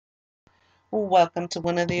Welcome to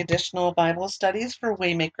one of the additional Bible studies for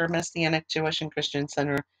Waymaker Messianic Jewish and Christian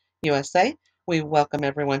Center USA. We welcome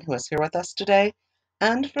everyone who is here with us today,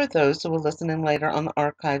 and for those who will listen in later on the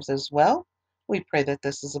archives as well. We pray that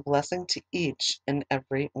this is a blessing to each and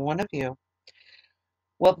every one of you.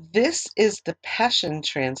 Well, this is the Passion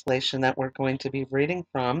Translation that we're going to be reading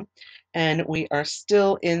from, and we are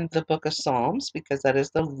still in the book of Psalms because that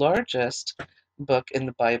is the largest book in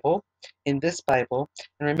the Bible, in this Bible.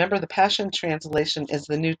 And remember, the Passion Translation is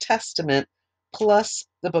the New Testament plus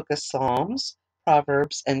the book of Psalms,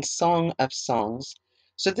 Proverbs, and Song of Songs.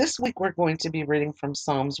 So this week we're going to be reading from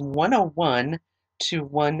Psalms 101 to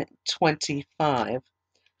 125.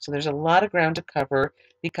 So there's a lot of ground to cover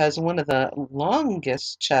because one of the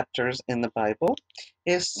longest chapters in the Bible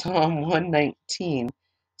is Psalm 119.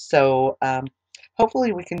 So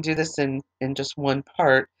hopefully we can do this in just one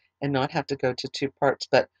part and not have to go to two parts,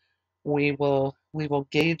 but we will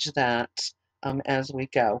gauge that as we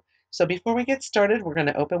go. So before we get started, we're going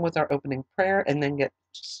to open with our opening prayer and then get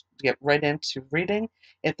right into reading.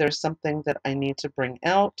 If there's something that I need to bring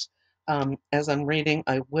out as I'm reading,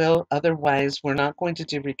 I will. Otherwise, we're not going to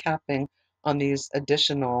do recapping on these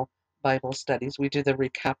additional Bible studies. We do the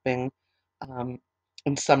recapping um,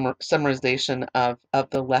 and summarization of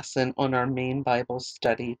the lesson on our main Bible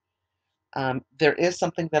study. There is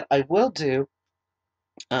something that I will do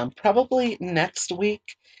probably next week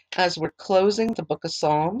as we're closing the book of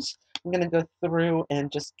Psalms. I'm going to go through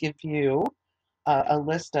and just give you a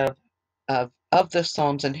list of the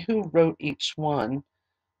Psalms and who wrote each one.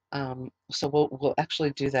 So we'll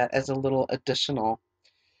actually do that as a little additional.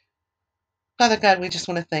 Father God, we just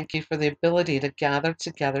want to thank you for the ability to gather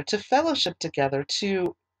together, to fellowship together,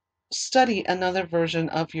 to study another version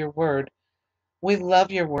of your word. We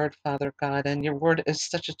love your word, Father God, and your word is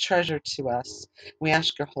such a treasure to us. We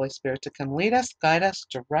ask your Holy Spirit to come lead us, guide us,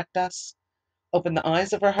 direct us, open the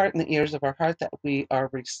eyes of our heart and the ears of our heart that we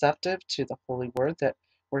are receptive to the holy word that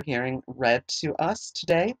we're hearing read to us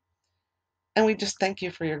today. And we just thank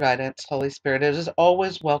you for your guidance, Holy Spirit. It is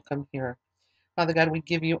always welcome here. Father God, we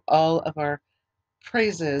give you all of our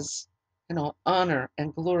praises and all honor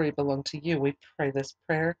and glory belong to you. We pray this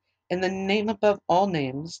prayer in the name above all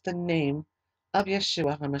names, the name of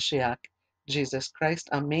Yeshua HaMashiach, Jesus Christ.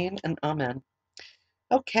 Amen and amen.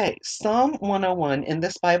 Okay, Psalm 101. In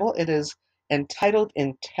this Bible, it is entitled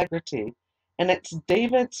Integrity, and it's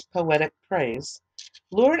David's poetic praise.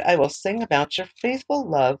 Lord, I will sing about your faithful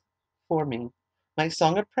love for me. My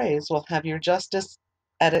song of praise will have your justice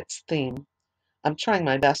at its theme. I'm trying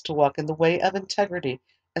my best to walk in the way of integrity,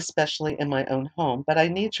 especially in my own home, but I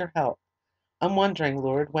need your help. I'm wondering,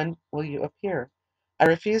 Lord, when will you appear? I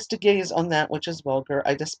refuse to gaze on that which is vulgar.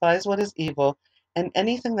 I despise what is evil, and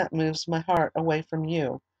anything that moves my heart away from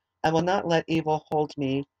you. I will not let evil hold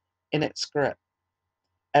me in its grip.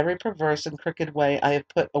 Every perverse and crooked way I have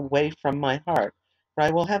put away from my heart, for I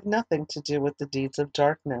will have nothing to do with the deeds of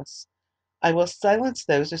darkness. I will silence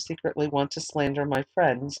those who secretly want to slander my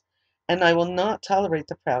friends, and I will not tolerate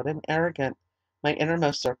the proud and arrogant. My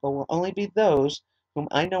innermost circle will only be those whom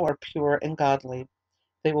I know are pure and godly.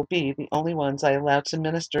 They will be the only ones I allow to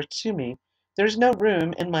minister to me. There is no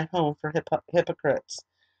room in my home for hypocrites,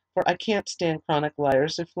 for I can't stand chronic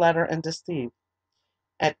liars who flatter and deceive.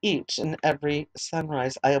 At each and every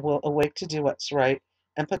sunrise I will awake to do what's right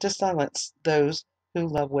and put to silence those who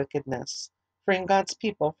love wickedness, freeing God's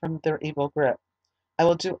people from their evil grip. I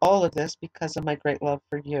will do all of this because of my great love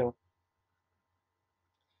for you.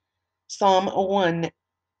 Psalm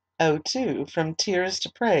 102, From Tears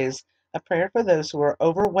to Praise, a prayer for those who are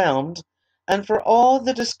overwhelmed and for all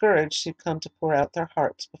the discouraged who come to pour out their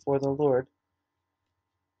hearts before the Lord.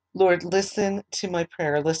 Lord, listen to my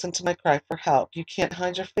prayer. Listen to my cry for help. You can't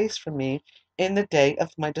hide your face from me in the day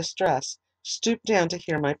of my distress. Stoop down to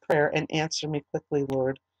hear my prayer and answer me quickly,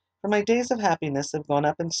 Lord. For my days of happiness have gone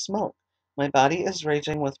up in smoke. My body is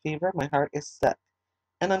raging with fever. My heart is sick,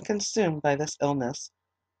 and I'm consumed by this illness.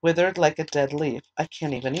 Withered like a dead leaf, I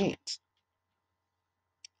can't even eat.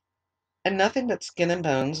 And nothing but skin and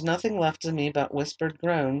bones, nothing left of me but whispered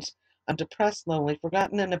groans. I'm depressed, lonely,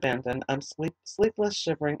 forgotten, and abandoned. I'm sleepless,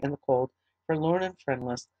 shivering in the cold, forlorn and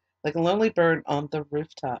friendless, like a lonely bird on the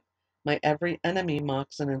rooftop. My every enemy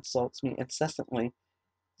mocks and insults me incessantly.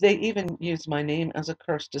 They even use my name as a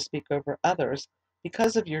curse to speak over others.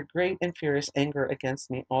 Because of your great and furious anger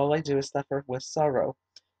against me, all I do is suffer with sorrow,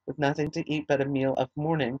 with nothing to eat but a meal of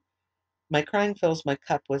mourning. My crying fills my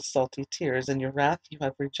cup with salty tears. In your wrath you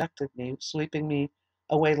have rejected me, sweeping me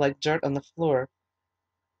away like dirt on the floor.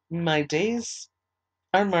 My days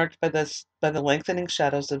are marked by the lengthening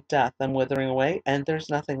shadows of death. I'm withering away, and there's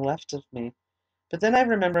nothing left of me. But then I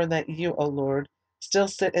remember that you, O Lord, still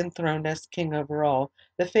sit enthroned as King over all.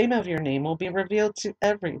 The fame of your name will be revealed to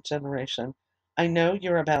every generation. I know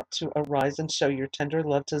you're about to arise and show your tender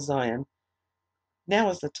love to Zion. Now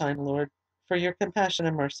is the time, Lord, for your compassion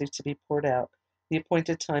and mercy to be poured out. The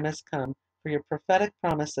appointed time has come for your prophetic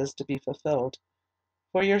promises to be fulfilled.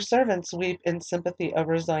 For your servants weep in sympathy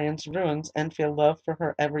over Zion's ruins and feel love for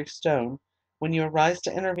her every stone. When you arise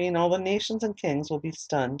to intervene, all the nations and kings will be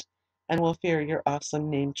stunned and will fear your awesome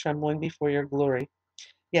name, trembling before your glory.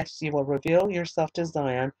 Yes, you will reveal yourself to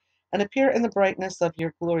Zion and appear in the brightness of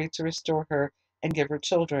your glory to restore her and give her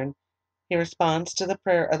children. He responds to the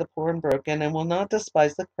prayer of the poor and broken and will not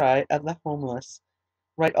despise the cry of the homeless.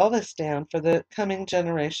 Write all this down for the coming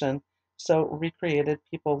generation so recreated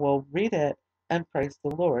people will read it and praise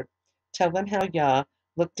the Lord. Tell them how Yah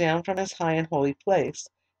looked down from his high and holy place,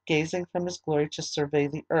 gazing from his glory to survey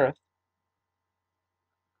the earth.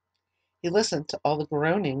 He listened to all the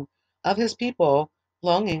groaning of his people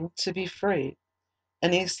longing to be free,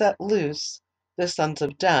 and he set loose the sons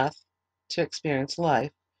of death to experience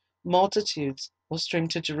life. Multitudes will stream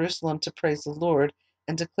to Jerusalem to praise the Lord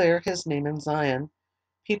and declare his name in Zion.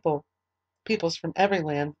 People Peoples from every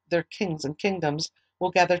land, their kings and kingdoms, will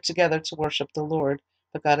gather together to worship the Lord.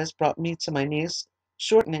 But God has brought me to my knees,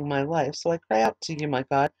 shortening my life. So I cry out to you, my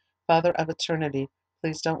God, Father of eternity,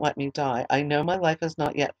 please don't let me die. I know my life is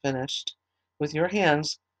not yet finished. With your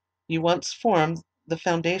hands, you once formed the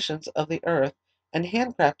foundations of the earth and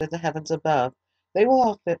handcrafted the heavens above. They will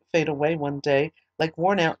all fade away one day, like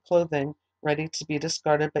worn out clothing, ready to be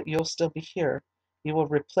discarded, but you'll still be here. You will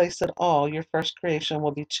replace it all. Your first creation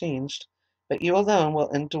will be changed. But you alone will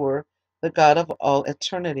endure, the God of all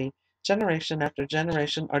eternity. Generation after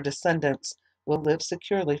generation, our descendants will live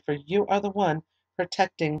securely, for you are the one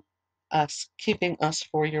protecting us, keeping us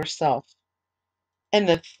for yourself. And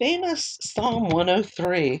the famous Psalm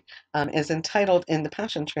 103 is entitled in the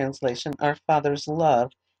Passion Translation, Our Father's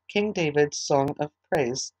Love, King David's Song of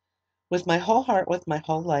Praise. With my whole heart, with my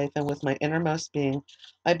whole life, and with my innermost being,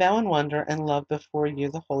 I bow in wonder and love before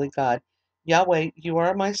you, the Holy God. Yahweh, you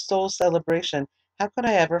are my soul's celebration. How could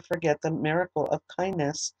I ever forget the miracle of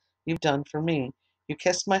kindness you've done for me? You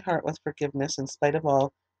kissed my heart with forgiveness in spite of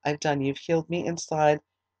all I've done. You've healed me inside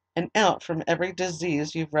and out from every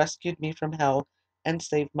disease. You've rescued me from hell and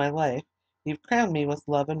saved my life. You've crowned me with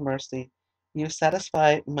love and mercy. You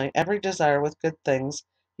satisfy my every desire with good things.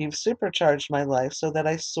 You've supercharged my life so that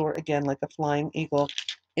I soar again like a flying eagle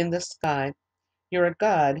in the sky. You're a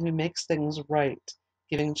God who makes things right,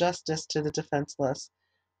 giving justice to the defenseless.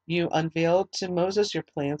 You unveiled to Moses your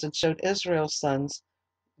plans and showed Israel's sons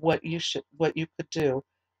what you could do.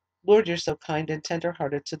 Lord, you're so kind and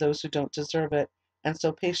tender-hearted to those who don't deserve it, and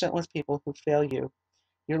so patient with people who fail you.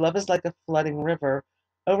 Your love is like a flooding river,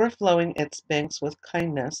 overflowing its banks with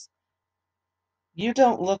kindness. You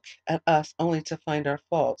don't look at us only to find our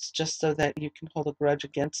faults, just so that you can hold a grudge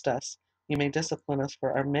against us. You may discipline us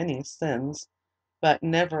for our many sins, but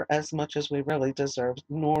never as much as we really deserve,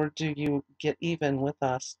 nor do you get even with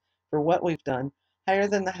us for what we've done. Higher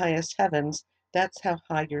than the highest heavens, that's how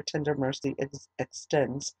high your tender mercy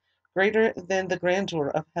extends. Greater than the grandeur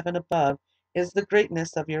of heaven above is the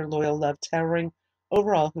greatness of your loyal love, towering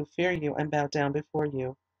over all who fear you and bow down before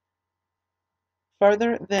you.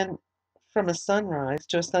 Farther than from a sunrise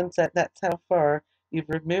to a sunset, that's how far you've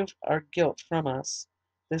removed our guilt from us.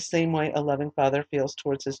 The same way a loving father feels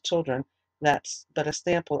towards his children, that's but a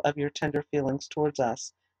sample of your tender feelings towards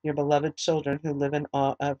us, your beloved children who live in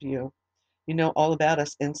awe of you. You know all about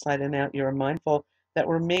us inside and out. You are mindful that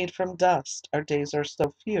we're made from dust. Our days are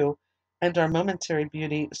so few, and our momentary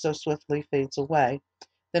beauty so swiftly fades away.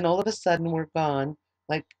 Then all of a sudden we're gone,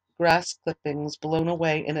 like grass clippings blown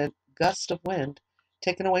away in a gust of wind,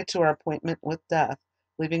 taken away to our appointment with death,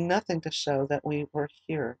 leaving nothing to show that we were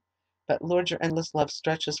here. But Lord, your endless love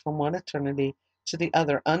stretches from one eternity to the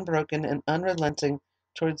other, unbroken and unrelenting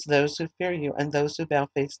towards those who fear you and those who bow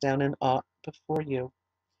face down in awe before you.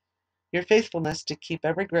 Your faithfulness to keep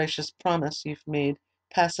every gracious promise you've made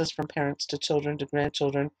passes from parents to children to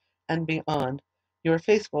grandchildren and beyond. You are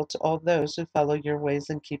faithful to all those who follow your ways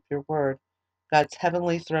and keep your word. God's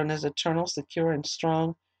heavenly throne is eternal, secure, and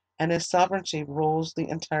strong, and his sovereignty rules the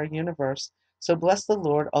entire universe. So bless the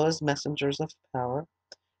Lord, all his messengers of power,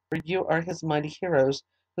 for you are his mighty heroes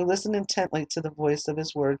who listen intently to the voice of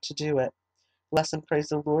his word to do it. Bless and praise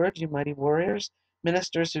the Lord, you mighty warriors,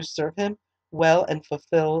 ministers who serve him well and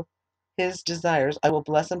fulfill his desires. I will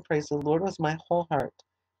bless and praise the Lord with my whole heart.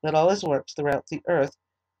 Let all his works throughout the earth,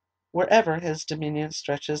 wherever his dominion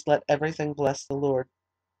stretches, let everything bless the Lord.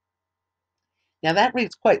 Now that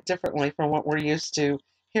reads quite differently from what we're used to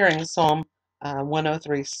hearing Psalm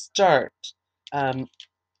 103 start, um,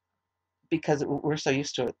 because we're so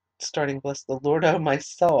used to it starting, bless the Lord, oh my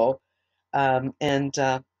soul. And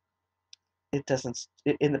it doesn't,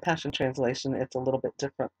 in the Passion Translation, it's a little bit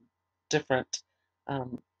different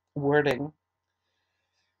um, wording.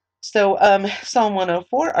 So, Psalm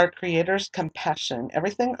 104, our Creator's compassion.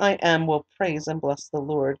 Everything I am will praise and bless the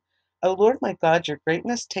Lord. O Lord my God, your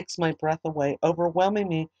greatness takes my breath away, overwhelming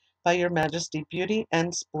me by your majesty, beauty,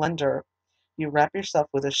 and splendor. You wrap yourself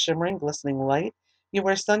with a shimmering, glistening light. You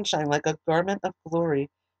wear sunshine like a garment of glory.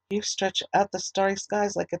 You stretch out the starry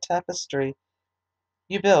skies like a tapestry.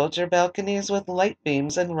 You build your balconies with light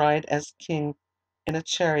beams and ride as king in a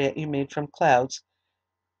chariot you made from clouds.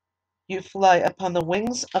 You fly upon the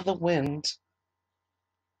wings of the wind.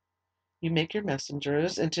 You make your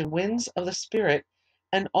messengers into winds of the Spirit,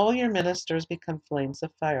 and all your ministers become flames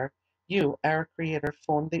of fire. You, our Creator,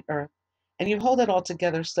 formed the earth, and you hold it all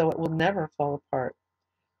together so it will never fall apart.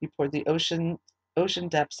 You poured the ocean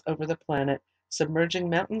depths over the planet, submerging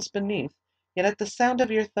mountains beneath. Yet at the sound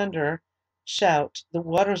of your thunder shout, the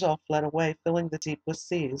waters all fled away, filling the deep with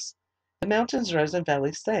seas. The mountains rose and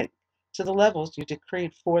valleys sank to the levels you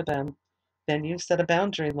decreed for them. Then you set a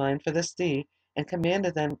boundary line for the sea and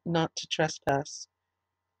commanded them not to trespass.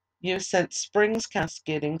 You sent springs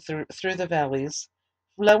cascading through the valleys,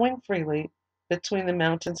 flowing freely between the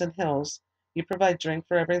mountains and hills. You provide drink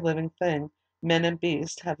for every living thing. Men and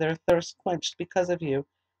beasts have their thirst quenched because of you.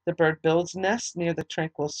 The bird builds nests near the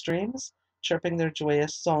tranquil streams, chirping their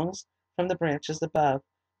joyous songs from the branches above.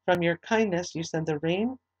 From your kindness you send the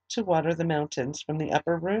rain to water the mountains from the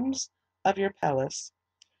upper rooms of your palace.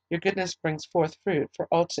 Your goodness brings forth fruit for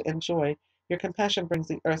all to enjoy. Your compassion brings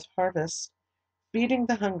the earth harvest. Feeding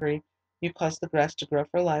the hungry, you cause the grass to grow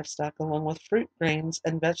for livestock, along with fruit, grains,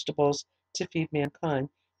 and vegetables to feed mankind.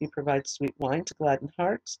 You provide sweet wine to gladden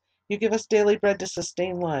hearts. You give us daily bread to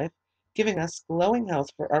sustain life, giving us glowing health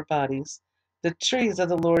for our bodies. The trees of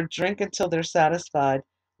the Lord drink until they're satisfied.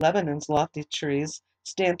 Lebanon's lofty trees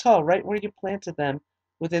stand tall right where you planted them.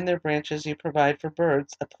 Within their branches you provide for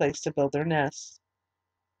birds a place to build their nests.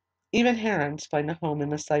 Even herons find a home in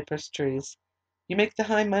the cypress trees. You make the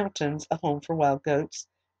high mountains a home for wild goats,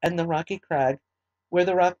 and the rocky crag where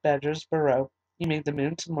the rock badgers burrow. You made the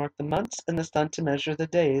moon to mark the months and the sun to measure the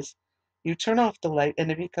days. You turn off the light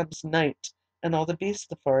and it becomes night, and all the beasts of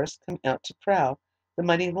the forest come out to prowl. The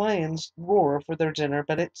mighty lions roar for their dinner,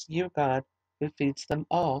 but it's you, God, who feeds them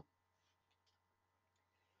all.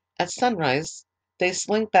 At sunrise, they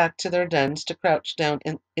slink back to their dens to crouch down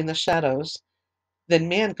in the shadows. Then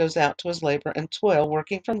man goes out to his labor and toil,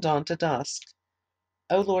 working from dawn to dusk.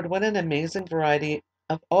 O Lord, what an amazing variety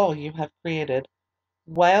of all you have created.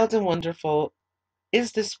 Wild and wonderful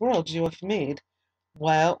is this world you have made,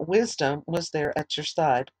 while wisdom was there at your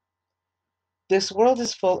side. This world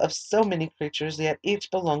is full of so many creatures, yet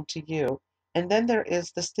each belong to you. And then there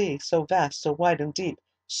is the sea, so vast, so wide and deep,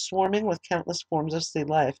 swarming with countless forms of sea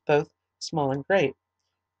life, both small and great.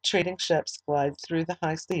 Trading ships glide through the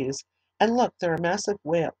high seas. And look, there are massive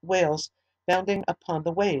whales bounding upon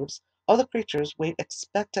the waves. All the creatures wait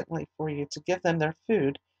expectantly for you to give them their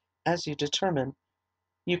food as you determine.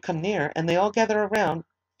 You come near, and they all gather around,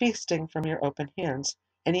 feasting from your open hands,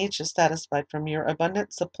 and each is satisfied from your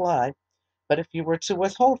abundant supply. But if you were to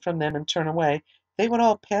withhold from them and turn away, they would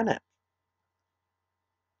all panic.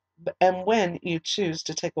 And when you choose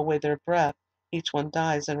to take away their breath, each one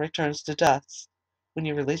dies and returns to dust. When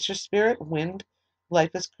you release your spirit, wind,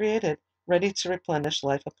 life is created, ready to replenish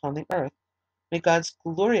life upon the earth. May God's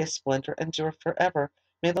glorious splendor endure forever.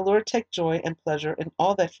 May the Lord take joy and pleasure in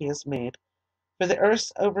all that he has made. For the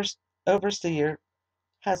earth's overseer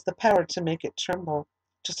has the power to make it tremble.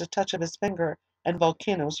 Just a touch of his finger, and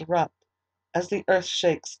volcanoes erupt. As the earth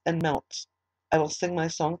shakes and melts, I will sing my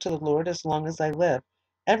song to the Lord as long as I live.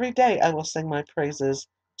 Every day I will sing my praises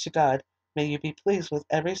to God. May you be pleased with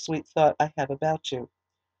every sweet thought I have about you.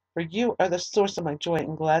 For you are the source of my joy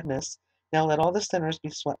and gladness. Now let all the sinners be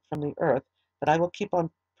swept from the earth, but I will keep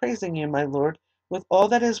on praising you, my Lord, with all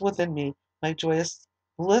that is within me. My joyous,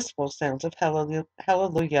 blissful sounds of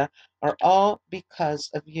hallelujah are all because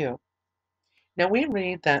of you. Now we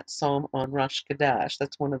read that psalm on Rosh Hashanah.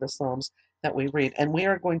 That's one of the psalms that we read, and we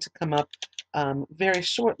are going to come up very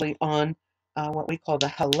shortly on what we call the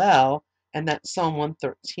Hallel, and that's Psalm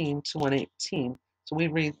 113 to 118. So we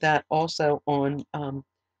read that also on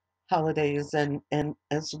holidays and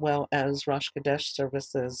as well as Rosh Hashanah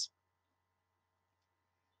services.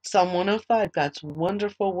 Psalm 105, God's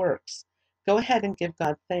wonderful works. Go ahead and give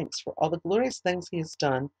God thanks for all the glorious things he has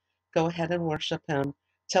done. Go ahead and worship him.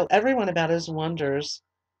 Tell everyone about his wonders.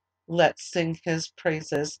 Let's sing his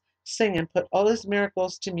praises. Sing and put all his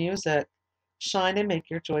miracles to music. Shine and make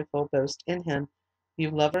your joyful boast in him.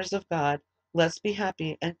 You lovers of God, let's be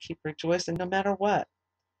happy and keep rejoicing no matter what.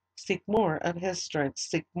 Seek more of his strength,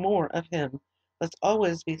 seek more of him. Let's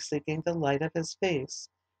always be seeking the light of his face.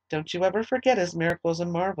 Don't you ever forget his miracles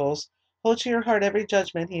and marvels. Hold to your heart every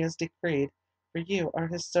judgment he has decreed. For you are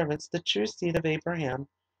his servants, the true seed of Abraham.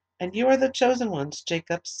 And you are the chosen ones,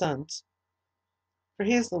 Jacob's sons. For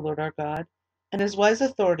he is the Lord our God, and his wise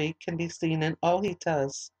authority can be seen in all he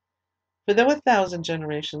does. For though 1,000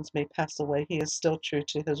 generations may pass away, he is still true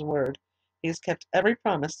to his word. He has kept every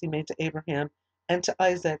promise he made to Abraham and to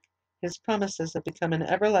Isaac. His promises have become an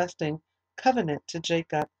everlasting covenant to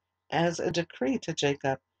Jacob, as a decree to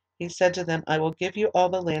Jacob. He said to them, I will give you all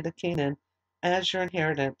the land of Canaan as your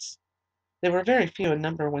inheritance. They were very few in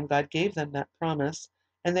number when God gave them that promise,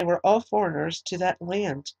 and they were all foreigners to that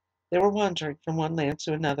land. They were wandering from one land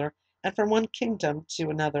to another, and from one kingdom to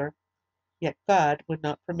another. Yet God would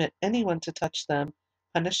not permit anyone to touch them,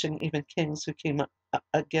 punishing even kings who came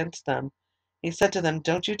against them. He said to them,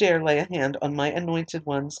 Don't you dare lay a hand on my anointed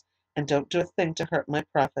ones, and don't do a thing to hurt my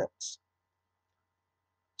prophets.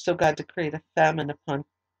 So God decreed a famine upon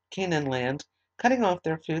Canaan land, cutting off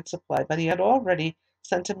their food supply. But he had already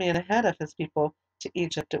sent a man ahead of his people to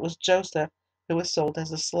Egypt. It was Joseph, who was sold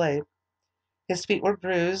as a slave. His feet were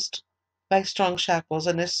bruised by strong shackles,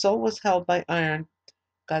 and his soul was held by iron.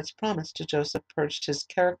 God's promise to Joseph purged his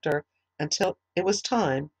character until it was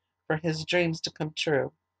time for his dreams to come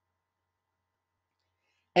true.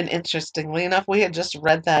 And interestingly enough, we had just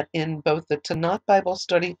read that in both the Tanakh Bible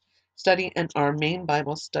study and our main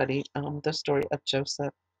Bible study, the story of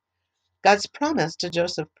Joseph. God's promise to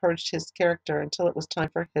Joseph purged his character until it was time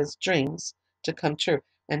for his dreams to come true.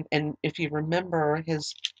 And if you remember,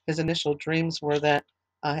 his initial dreams were that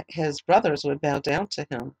his brothers would bow down to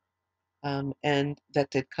him, and that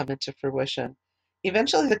did come into fruition.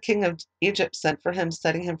 Eventually, the king of Egypt sent for him,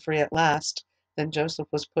 setting him free at last. Then Joseph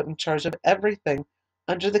was put in charge of everything.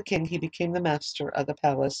 Under the king, he became the master of the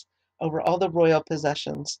palace over all the royal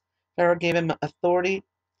possessions. Pharaoh gave him authority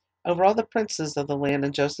over all the princes of the land,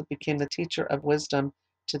 and Joseph became the teacher of wisdom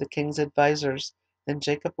to the king's advisors. Then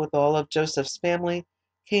Jacob, with all of Joseph's family,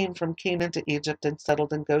 came from Canaan to Egypt and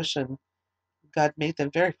settled in Goshen. God made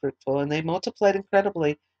them very fruitful, and they multiplied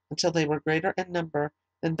incredibly until they were greater in number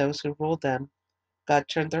than those who ruled them. God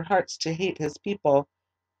turned their hearts to hate his people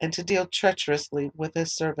and to deal treacherously with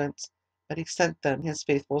his servants. But he sent them his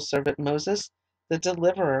faithful servant Moses, the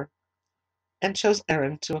deliverer, and chose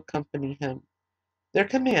Aaron to accompany him. Their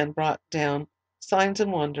command brought down signs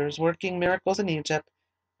and wonders, working miracles in Egypt.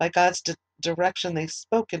 By God's direction, they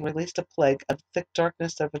spoke and released a plague of thick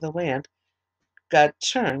darkness over the land. God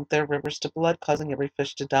turned their rivers to blood, causing every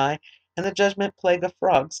fish to die, and the judgment plague of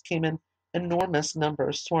frogs came in enormous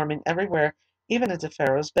numbers, swarming everywhere, even into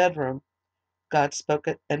Pharaoh's bedroom. God spoke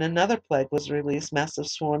it, and another plague was released. Massive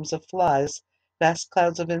swarms of flies, vast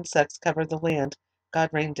clouds of insects covered the land. God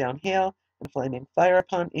rained down hail and flaming fire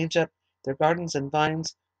upon Egypt. Their gardens and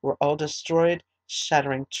vines were all destroyed,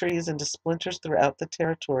 shattering trees into splinters throughout the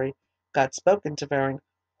territory. God spoke, and devouring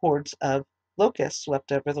hordes of locusts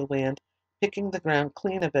swept over the land, picking the ground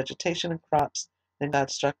clean of vegetation and crops. Then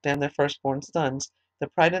God struck down their firstborn sons, the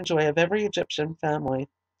pride and joy of every Egyptian family.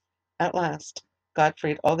 At last, God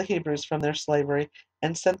freed all the Hebrews from their slavery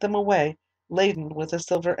and sent them away, laden with the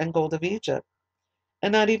silver and gold of Egypt.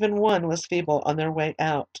 And not even one was feeble on their way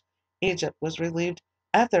out. Egypt was relieved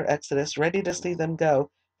at their exodus, ready to see them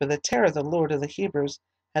go, for the terror of the Lord of the Hebrews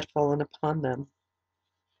had fallen upon them.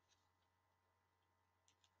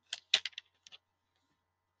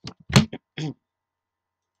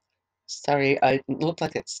 Sorry, I looked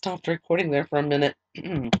like it stopped recording there for a minute.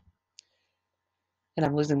 And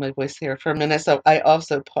I'm losing my voice here for a minute, so I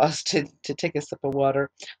also paused to take a sip of water.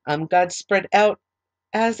 God spread out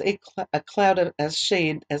as a cloud as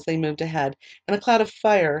shade as they moved ahead, and a cloud of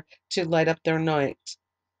fire to light up their night.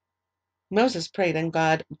 Moses prayed, and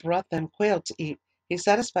God brought them quail to eat. He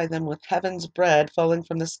satisfied them with heaven's bread falling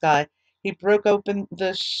from the sky. He broke open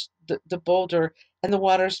the boulder, and the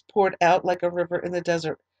waters poured out like a river in the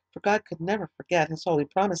desert. For God could never forget his holy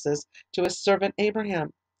promises to his servant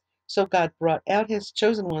Abraham. So God brought out his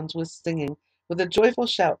chosen ones with singing. With a joyful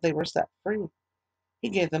shout, they were set free. He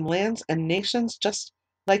gave them lands and nations just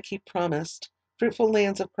like he promised. Fruitful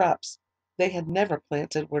lands of crops they had never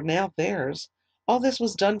planted were now theirs. All this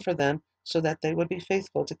was done for them so that they would be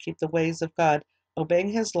faithful to keep the ways of God, obeying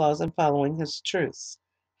his laws and following his truths.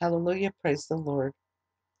 Hallelujah, praise the Lord.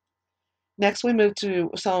 Next, we move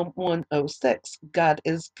to Psalm 106. God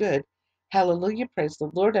is good. Hallelujah, praise the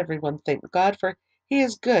Lord, everyone. Thank God, for he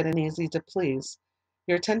is good and easy to please.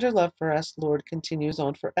 Your tender love for us, Lord, continues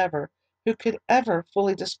on forever. Who could ever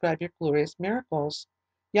fully describe your glorious miracles?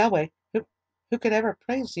 Yahweh, who could ever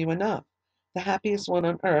praise you enough? The happiest one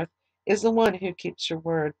on earth is the one who keeps your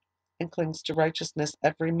word and clings to righteousness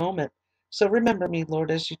every moment. So remember me,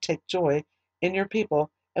 Lord, as you take joy in your people,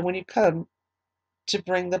 and when you come to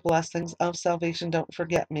bring the blessings of salvation, don't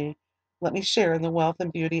forget me. Let me share in the wealth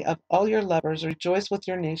and beauty of all your lovers. Rejoice with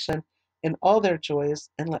your nation in all their joys,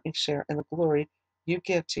 and let me share in the glory you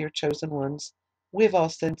give to your chosen ones. We have all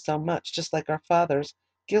sinned so much, just like our fathers.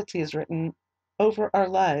 Guilty is written over our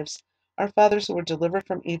lives. Our fathers who were delivered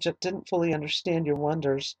from Egypt didn't fully understand your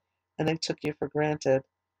wonders, and they took you for granted.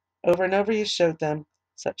 Over and over you showed them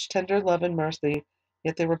such tender love and mercy,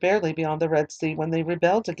 yet they were barely beyond the Red Sea when they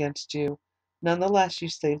rebelled against you. Nonetheless, you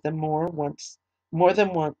saved them more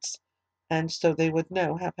than once, and so they would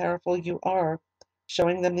know how powerful you are,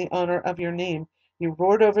 showing them the honor of your name. You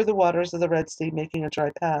roared over the waters of the Red Sea, making a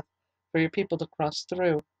dry path for your people to cross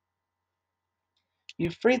through.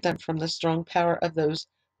 You freed them from the strong power of those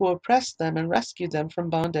who oppressed them and rescued them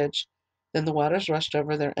from bondage. Then the waters rushed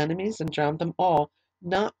over their enemies and drowned them all.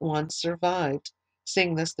 Not one survived.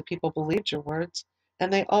 Seeing this, the people believed your words,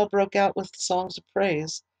 and they all broke out with songs of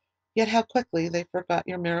praise. Yet how quickly they forgot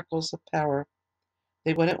your miracles of power.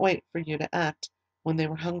 They wouldn't wait for you to act when they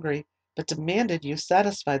were hungry, but demanded you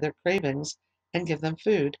satisfy their cravings and give them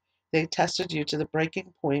food. They tested you to the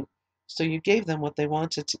breaking point, so you gave them what they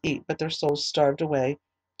wanted to eat, but their souls starved away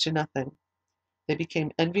to nothing. They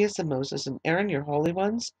became envious of Moses and Aaron, your holy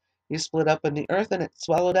ones. You split open the earth, and it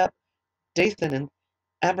swallowed up Dathan and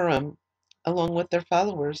Abiram along with their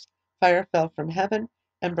followers. Fire fell from heaven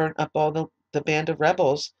and burnt up all the band of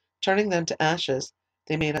rebels, turning them to ashes.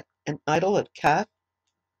 They made an idol of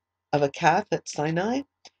a calf at Sinai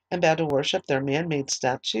and bowed to worship their man-made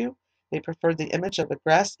statue. They preferred the image of a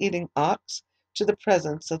grass-eating ox to the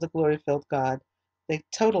presence of the glory-filled God. They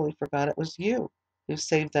totally forgot it was you who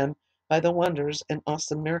saved them by the wonders and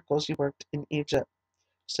awesome miracles you worked in Egypt.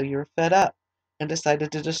 So you were fed up and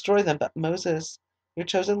decided to destroy them. But Moses, your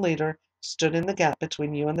chosen leader, stood in the gap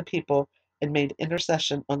between you and the people and made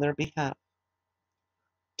intercession on their behalf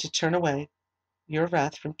to turn away your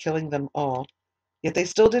wrath from killing them all. Yet they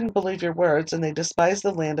still didn't believe your words, and they despised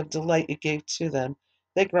the land of delight you gave to them.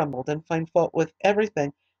 They grumbled and found fault with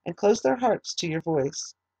everything and closed their hearts to your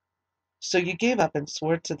voice. So you gave up and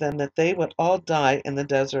swore to them that they would all die in the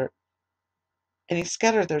desert. And he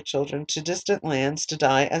scattered their children to distant lands to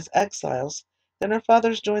die as exiles. Then our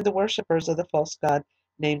fathers joined the worshippers of the false god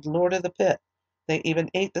named Lord of the Pit. They even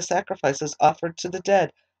ate the sacrifices offered to the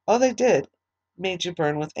dead. All they did made you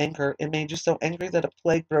burn with anger. It made you so angry that a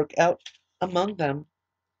plague broke out among them.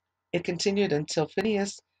 It continued until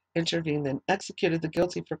Phinehas intervened and executed the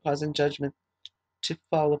guilty for causing judgment to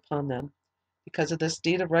fall upon them. Because of this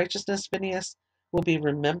deed of righteousness, Phinehas will be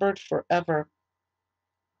remembered forever.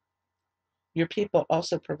 Your people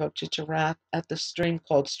also provoked you to wrath at the stream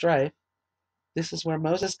called Strife. This is where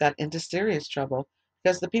Moses got into serious trouble.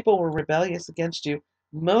 Because the people were rebellious against you,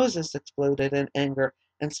 Moses exploded in anger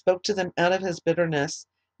and spoke to them out of his bitterness.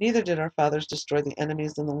 Neither did our fathers destroy the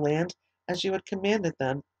enemies in the land as you had commanded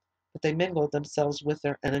them, but they mingled themselves with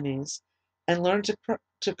their enemies and learned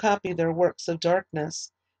to copy their works of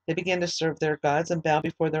darkness. They began to serve their gods and bow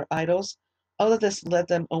before their idols. All of this led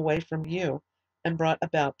them away from you and brought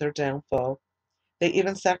about their downfall. They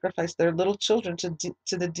even sacrificed their little children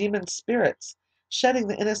to the demon spirits, shedding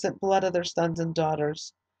the innocent blood of their sons and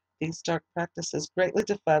daughters. These dark practices greatly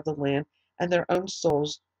defiled the land and their own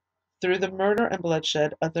souls through the murder and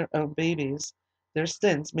bloodshed of their own babies. Their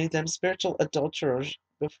sins made them spiritual adulterers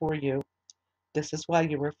before you. This is why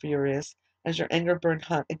you were furious, as your anger burned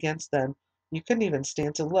hot against them. You couldn't even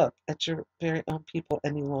stand to look at your very own people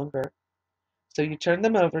any longer. So you turned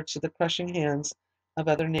them over to the crushing hands of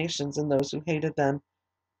other nations, and those who hated them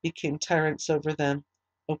became tyrants over them.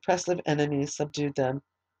 Oppressive enemies subdued them,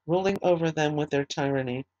 ruling over them with their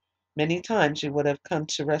tyranny. Many times you would have come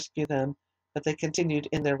to rescue them, but they continued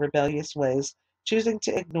in their rebellious ways, choosing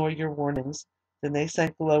to ignore your warnings. Then they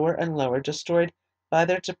sank lower and lower, destroyed by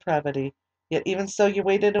their depravity. Yet even so you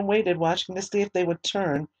waited and waited, watching to see if they would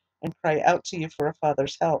turn and cry out to you for a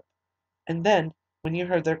father's help. And then, when you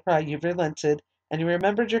heard their cry, you relented, and you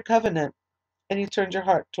remembered your covenant, and you turned your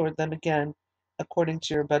heart toward them again, according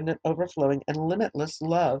to your abundant, overflowing, and limitless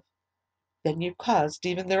love. Then you caused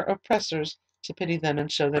even their oppressors to pity them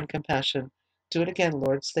and show them compassion. Do it again,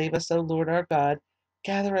 Lord. Save us, O Lord our God.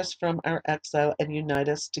 Gather us from our exile and unite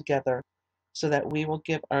us together, so that we will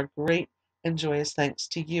give our great and joyous thanks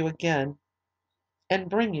to you again and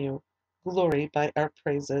bring you glory by our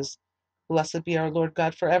praises. Blessed be our Lord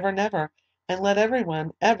God forever and ever. and let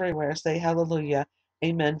everyone everywhere say hallelujah.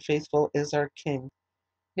 Amen. Faithful is our King.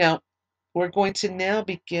 Now, we're going to now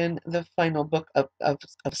begin the final book of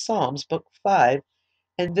Psalms, book 5,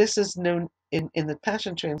 and this is known in the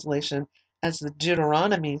Passion Translation as the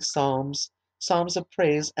Deuteronomy Psalms, Psalms of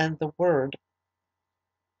Praise and the Word.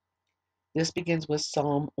 This begins with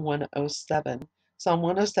Psalm 107. Psalm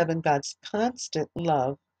 107, God's constant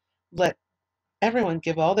love. Let everyone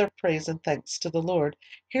give all their praise and thanks to the Lord.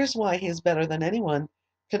 Here's why he is better than anyone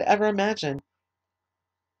could ever imagine.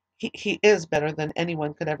 He is better than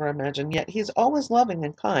anyone could ever imagine, yet he's always loving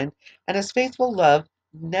and kind, and his faithful love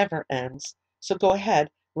never ends. So go ahead,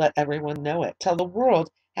 let everyone know it. Tell the world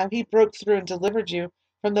how he broke through and delivered you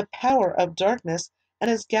from the power of darkness and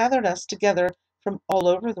has gathered us together from all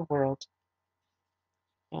over the world.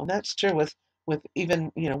 Well, that's true with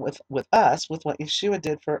even, with us, with what Yeshua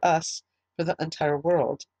did for us, for the entire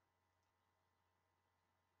world.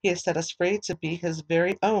 He has set us free to be his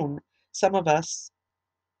very own. Some of us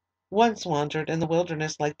once wandered in the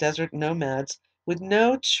wilderness like desert nomads, with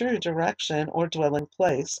no true direction or dwelling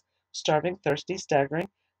place. Starving, thirsty, staggering,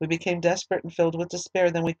 we became desperate and filled with despair.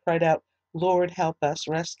 Then we cried out, Lord, help us,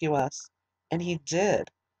 rescue us. And he did.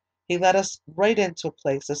 He led us right into a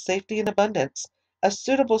place of safety and abundance, a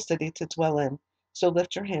suitable city to dwell in. So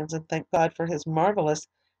lift your hands and thank God for his marvelous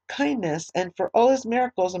kindness and for all his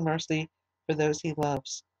miracles and mercy for those he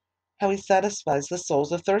loves. How he satisfies the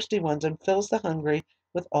souls of thirsty ones and fills the hungry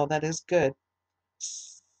with all that is good.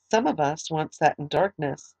 Some of us once sat in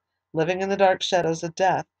darkness, living in the dark shadows of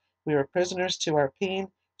death. We were prisoners to our pain,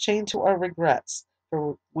 chained to our regrets,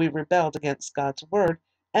 for we rebelled against God's word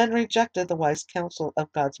and rejected the wise counsel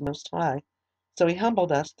of God's Most High. So he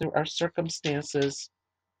humbled us through our circumstances,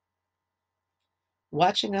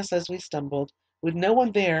 watching us as we stumbled, with no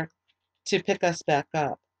one there to pick us back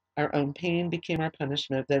up. Our own pain became our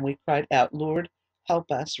punishment. Then we cried out, Lord,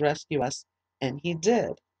 help us, rescue us. And he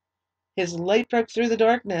did. His light broke through the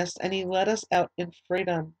darkness, and he led us out in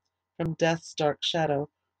freedom from death's dark shadow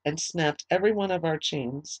and snapped every one of our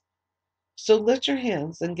chains. So lift your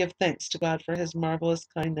hands and give thanks to God for his marvelous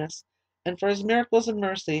kindness and for his miracles and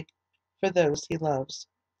mercy for those he loves.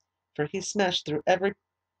 For he smashed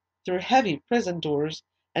through heavy prison doors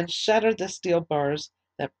and shattered the steel bars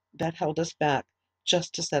that held us back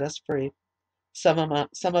just to set us free. Some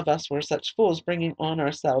of us were such fools, bringing on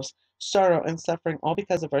ourselves sorrow and suffering all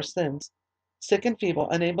because of our sins. Sick and feeble,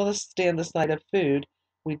 unable to stand the sight of food,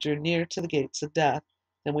 we drew near to the gates of death.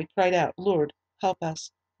 Then we cried out, Lord, help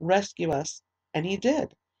us, rescue us. And he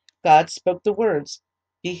did. God spoke the words,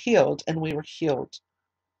 be healed, and we were healed,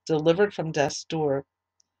 delivered from death's door.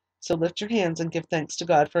 So lift your hands and give thanks to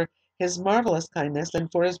God for his marvelous kindness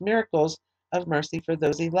and for his miracles of mercy for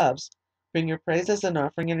those he loves. Bring your praise as an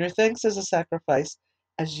offering and your thanks as a sacrifice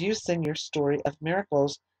as you sing your story of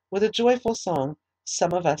miracles with a joyful song.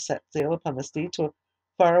 Some of us set sail upon the sea to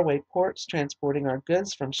faraway ports, transporting our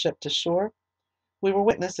goods from ship to shore. We were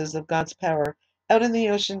witnesses of God's power. Out in the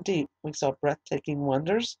ocean deep, we saw breathtaking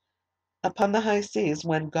wonders. Upon the high seas,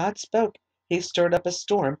 when God spoke, he stirred up a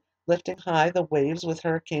storm, lifting high the waves with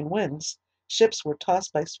hurricane winds. Ships were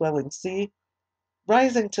tossed by swelling sea,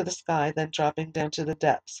 rising to the sky, then dropping down to the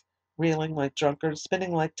depths, reeling like drunkards,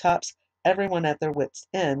 spinning like tops, everyone at their wits'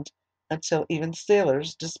 end, until even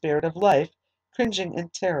sailors despaired of life, cringing in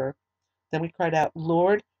terror. Then we cried out,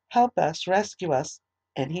 Lord, help us, rescue us.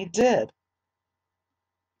 And he did.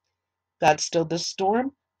 God stilled the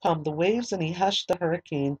storm, calmed the waves, and he hushed the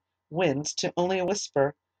hurricane winds to only a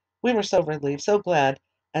whisper. We were so relieved, so glad,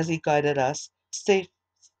 as he guided us safely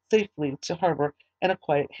to harbor and a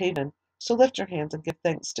quiet haven. So lift your hands and give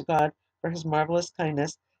thanks to God for his marvelous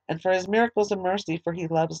kindness and for his miracles and mercy, for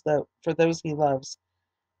those he loves.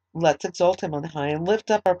 Let's exalt him on high and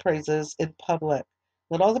lift up our praises in public.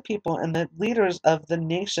 Let all the people and the leaders of the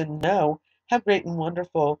nation know how great and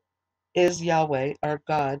wonderful is Yahweh our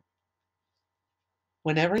God.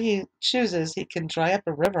 Whenever he chooses, he can dry up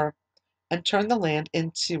a river and turn the land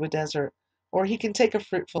into a desert, or he can take a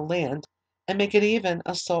fruitful land and make it even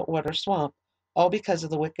a saltwater swamp, all because of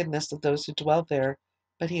the wickedness of those who dwell there.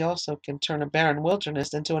 But he also can turn a barren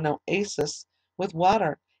wilderness into an oasis with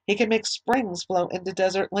water. He can make springs flow into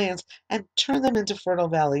desert lands and turn them into fertile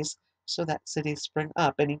valleys so that cities spring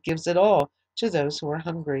up, and he gives it all to those who are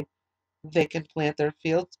hungry. They can plant their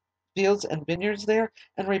fields and vineyards there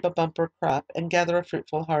and reap a bumper crop and gather a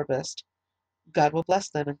fruitful harvest. God will bless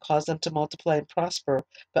them and cause them to multiply and prosper,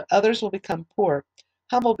 but others will become poor,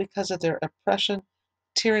 humble because of their oppression,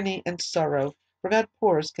 tyranny, and sorrow. For God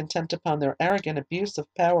pours contempt upon their arrogant abuse of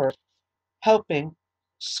power, helping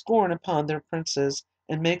scorn upon their princes,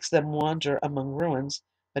 and makes them wander among ruins.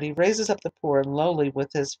 But he raises up the poor and lowly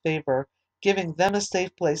with his favor, giving them a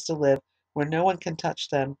safe place to live where no one can touch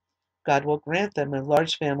them. God will grant them a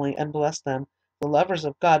large family and bless them. The lovers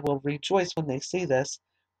of God will rejoice when they see this.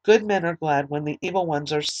 Good men are glad when the evil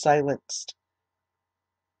ones are silenced.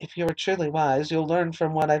 If you are truly wise, you'll learn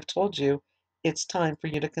from what I've told you. It's time for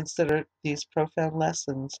you to consider these profound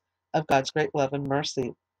lessons of God's great love and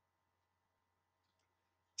mercy.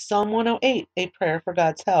 Psalm 108, a prayer for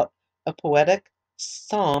God's help, a poetic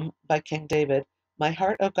psalm by King David. My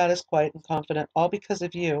heart, O God, is quiet and confident, all because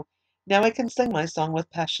of you. Now I can sing my song with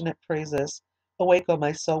passionate praises. Awake, O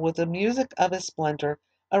my soul, with the music of his splendor.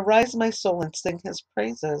 Arise, my soul, and sing his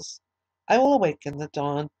praises. I will awake in the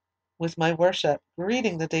dawn with my worship,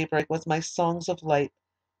 greeting the daybreak with my songs of light.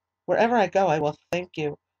 Wherever I go, I will thank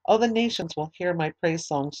you. All the nations will hear my praise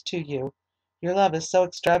songs to you. Your love is so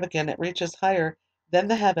extravagant, it reaches higher than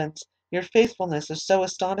the heavens. Your faithfulness is so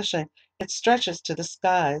astonishing, it stretches to the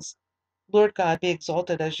skies. Lord God, be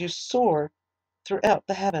exalted as you soar throughout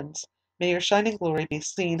the heavens. May your shining glory be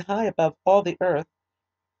seen high above all the earth.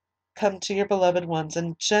 Come to your beloved ones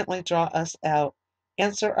and gently draw us out.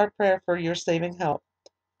 Answer our prayer for your saving help.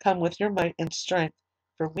 Come with your might and strength,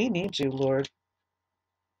 for we need you, Lord.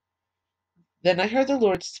 Then I heard the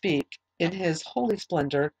Lord speak in his holy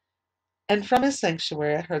splendor, and from his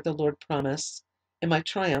sanctuary I heard the Lord promise, in my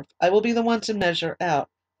triumph, I will be the one to measure out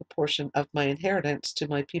the portion of my inheritance to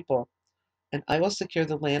my people, and I will secure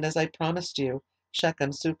the land as I promised you.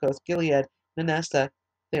 Shechem, Succoth, Gilead, Manasseh,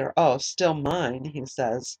 they are all still mine, he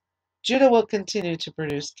says. Judah will continue to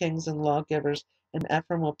produce kings and lawgivers, and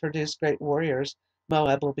Ephraim will produce great warriors.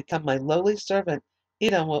 Moab will become my lowly servant.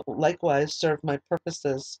 Edom will likewise serve my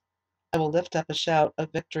purposes. I will lift up a shout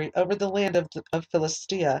of victory over the land of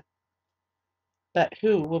Philistia. But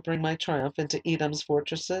who will bring my triumph into Edom's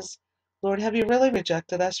fortresses? Lord, have you really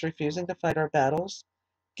rejected us, refusing to fight our battles?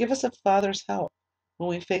 Give us a father's help when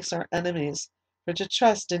we face our enemies, for to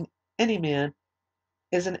trust in any man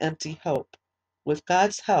is an empty hope. With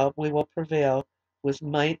God's help, we will prevail with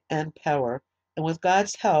might and power, and with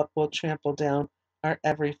God's help, we'll trample down our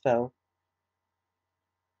every foe.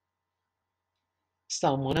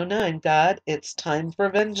 Psalm 109, God, it's time for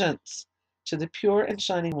vengeance. To the pure and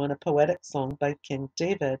shining one, a poetic song by King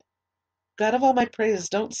David. God of all my praise,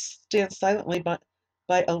 don't stand silently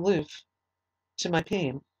by aloof to my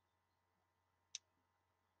pain,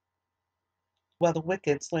 while the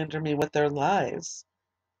wicked slander me with their lies.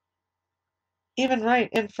 Even right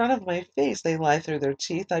in front of my face they lie through their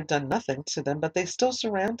teeth. I've done nothing to them, but they still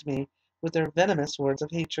surround me with their venomous words of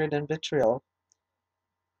hatred and vitriol.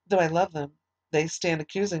 Though I love them, they stand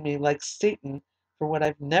accusing me like Satan for what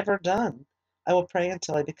I've never done. I will pray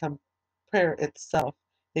until I become prayer itself.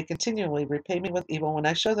 They continually repay me with evil when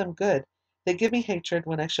I show them good. They give me hatred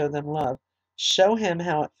when I show them love. Show him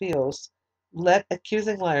how it feels. Let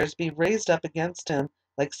accusing liars be raised up against him,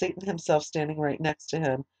 like Satan himself standing right next to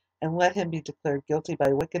him, and let him be declared guilty by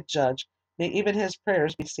a wicked judge. May even his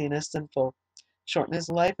prayers be seen as sinful. Shorten his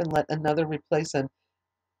life and let another replace him.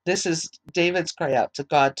 This is David's cry out to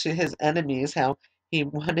God, to his enemies, how he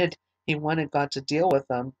wanted God to deal with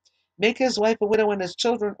them. Make his wife a widow and his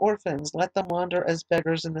children orphans. Let them wander as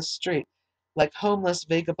beggars in the street, like homeless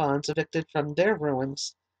vagabonds evicted from their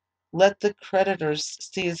ruins. Let the creditors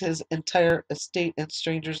seize his entire estate, and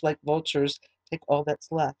strangers like vultures take all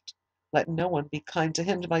that's left. Let no one be kind to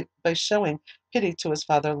him by showing pity to his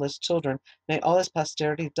fatherless children. May all his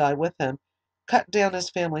posterity die with him. Cut down his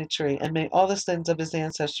family tree, and may all the sins of his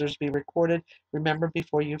ancestors be recorded, remembered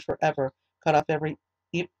before you forever. Cut off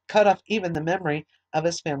cut off even the memory of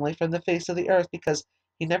his family from the face of the earth, because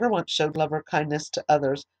he never once showed love or kindness to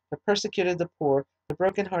others, but persecuted the poor, the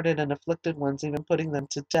broken-hearted and afflicted ones, even putting them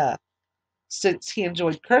to death. Since he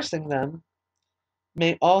enjoyed cursing them,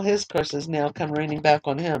 may all his curses now come raining back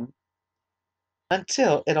on him,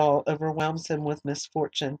 until it all overwhelms him with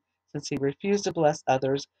misfortune. Since he refused to bless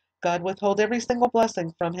others, God withhold every single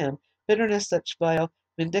blessing from him. Bitterness, such vile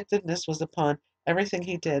vindictiveness was upon everything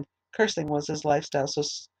he did. Cursing was his lifestyle, so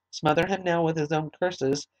smother him now with his own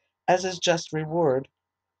curses as his just reward.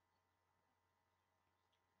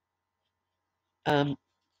 Um,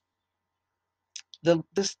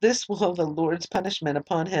 this will the Lord's punishment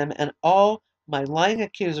upon him and all my lying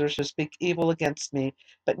accusers who speak evil against me.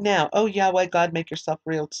 But now, O Yahweh God, make yourself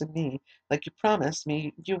real to me, like you promised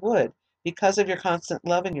me you would. Because of your constant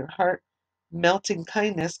love and your heart melting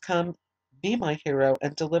kindness, come be my hero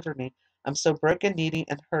and deliver me. I'm so broken, needy,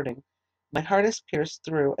 and hurting. My heart is pierced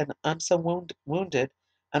through, and I'm so wounded.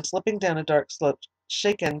 I'm slipping down a dark slope,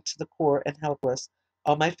 shaken to the core and helpless.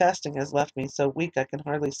 All my fasting has left me so weak I can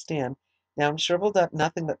hardly stand. Now I'm shriveled up,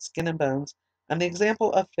 nothing but skin and bones. I'm the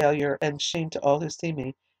example of failure and shame to all who see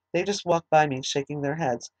me. They just walk by me, shaking their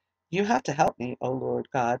heads. You have to help me, O Lord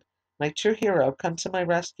God, my true hero. Come to my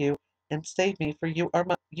rescue and save me, for you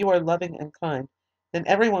are loving and kind. Then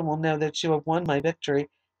everyone will know that you have won my victory,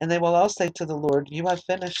 and they will all say to the Lord, you have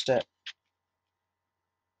finished it.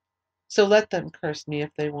 So let them curse me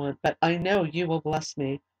if they want, but I know you will bless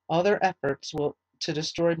me. All their efforts will to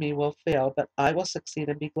destroy me will fail, but I will succeed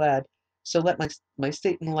and be glad. So let my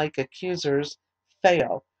Satan-like accusers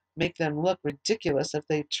fail. Make them look ridiculous if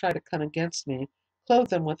they try to come against me. Clothe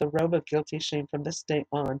them with a robe of guilty shame from this day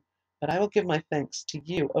on. But I will give my thanks to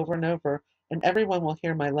you over and over, and everyone will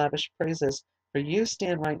hear my lavish praises, for you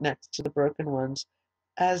stand right next to the broken ones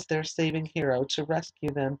as their saving hero to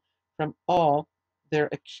rescue them from all their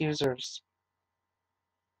accusers.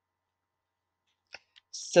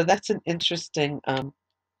 So that's an interesting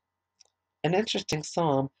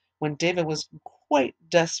psalm when David was quite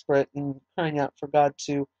desperate and crying out for God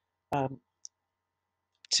um,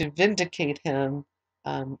 to vindicate him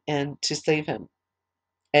and to save him,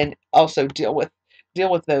 and also deal with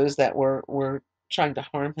those that were trying to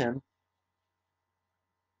harm him.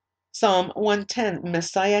 Psalm 110,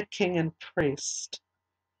 Messiah, King and Priest.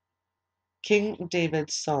 King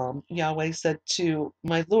David's psalm. Yahweh said to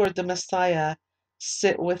my Lord, the Messiah,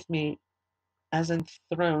 sit with me as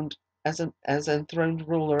enthroned as enthroned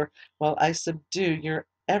ruler, while I subdue your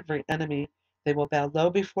every enemy. They will bow low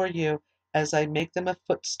before you as I make them a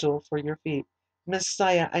footstool for your feet.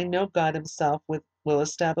 Messiah, I know God himself will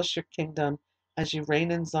establish your kingdom as you reign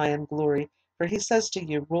in Zion glory. For he says to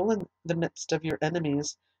you, rule in the midst of your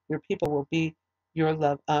enemies. Your people will be your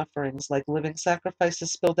love offerings, like living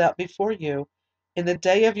sacrifices spilled out before you. In the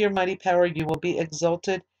day of your mighty power you will be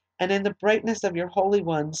exalted, and in the brightness of your holy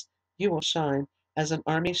ones you will shine as an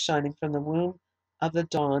army shining from the womb of the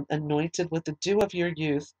dawn, anointed with the dew of your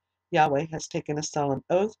youth. Yahweh has taken a solemn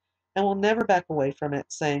oath and will never back away from it,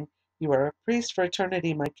 saying, you are a priest for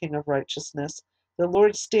eternity, my King of righteousness. The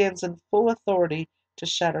Lord stands in full authority to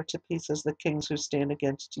shatter to pieces the kings who stand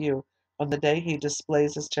against you. On the day he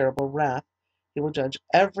displays his terrible wrath, he will judge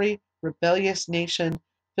every rebellious nation,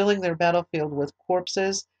 filling their battlefield with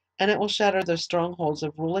corpses, and it will shatter the strongholds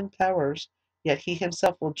of ruling powers. Yet he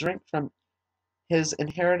himself will drink from his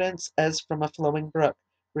inheritance as from a flowing brook.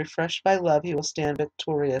 Refreshed by love, he will stand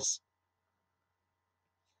victorious.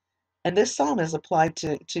 And this psalm is applied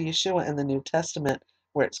to Yeshua in the New Testament,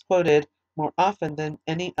 where it's quoted more often than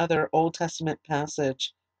any other Old Testament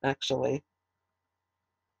passage, actually.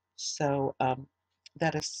 So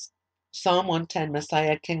that is Psalm 110,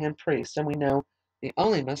 Messiah, King, and Priest. And we know the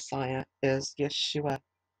only Messiah is Yeshua.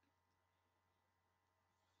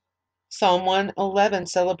 Psalm 111,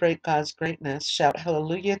 celebrate God's greatness. Shout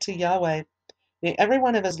hallelujah to Yahweh. May every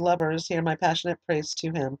one of his lovers hear my passionate praise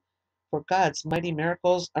to him. For God's mighty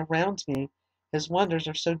miracles around me, his wonders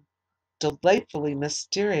are so delightfully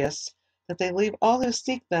mysterious that they leave all who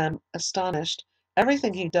seek them astonished.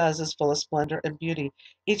 Everything he does is full of splendor and beauty.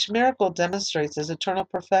 Each miracle demonstrates his eternal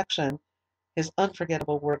perfection. His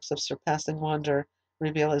unforgettable works of surpassing wonder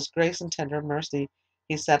reveal his grace and tender mercy.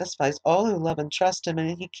 He satisfies all who love and trust him,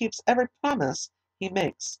 and he keeps every promise he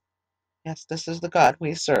makes. Yes, this is the God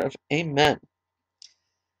we serve. Amen.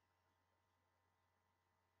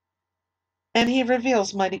 And he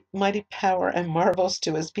reveals mighty power and marvels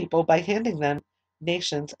to his people by handing them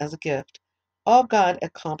nations as a gift. All God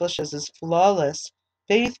accomplishes is flawless,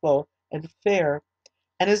 faithful, and fair,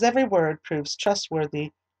 and his every word proves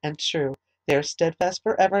trustworthy and true. They are steadfast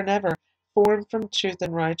forever and ever, formed from truth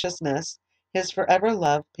and righteousness. His forever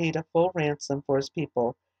love paid a full ransom for his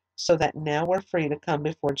people, so that now we're free to come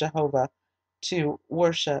before Jehovah to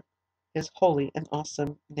worship his holy and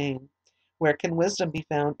awesome name. Where can wisdom be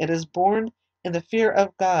found? It is born in the fear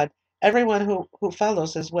of God. Everyone who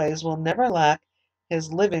follows his ways will never lack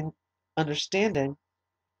his living understanding,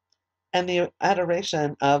 and the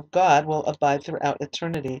adoration of God will abide throughout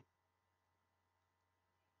eternity.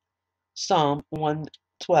 Psalm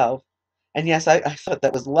 112. And yes, I thought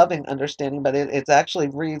that was loving understanding, but it actually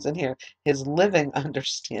reads in here, his living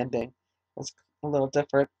understanding. It's a little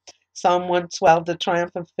different. Psalm 112, the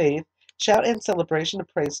triumph of faith. Shout in celebration of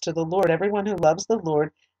praise to the Lord. Everyone who loves the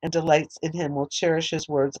Lord and delights in him will cherish his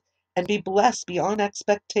words and be blessed beyond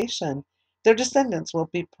expectation. Their descendants will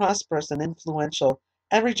be prosperous and influential.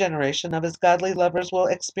 Every generation of his godly lovers will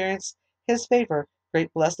experience his favor.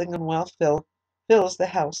 Great blessing and wealth fills the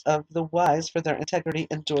house of the wise, for their integrity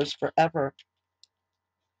endures forever.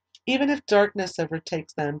 Even if darkness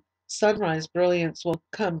overtakes them, sunrise brilliance will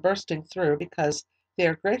come bursting through, because they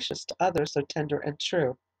are gracious to others, so tender and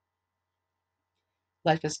true.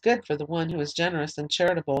 Life is good for the one who is generous and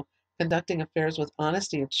charitable. conducting affairs with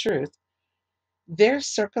honesty and truth, their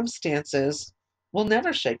circumstances will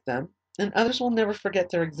never shake them, and others will never forget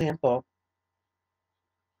their example.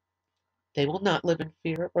 They will not live in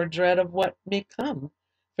fear or dread of what may come,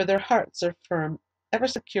 for their hearts are firm, ever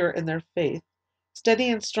secure in their faith. Steady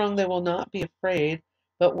and strong, they will not be afraid,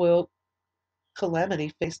 but will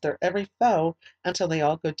calamity face their every foe until they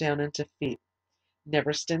all go down in defeat.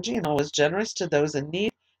 Never stingy and always generous to those in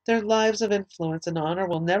need, their lives of influence and honor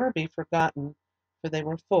will never be forgotten, for they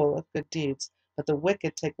were full of good deeds. But the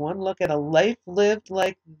wicked take one look at a life lived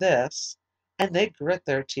like this, and they grit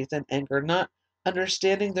their teeth in anger, not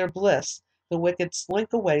understanding their bliss. The wicked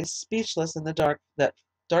slink away, speechless in the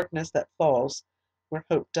darkness that falls, where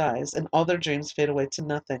hope dies, and all their dreams fade away to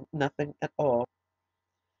nothing, nothing at all.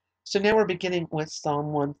 So now we're beginning with Psalm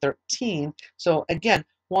 113. So again,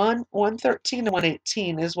 113 and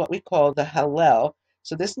 118 is what we call the Hallel.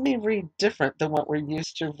 So this may read different than what we're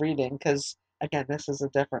used to reading because again, this is a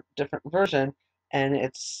different version, and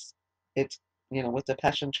it's with the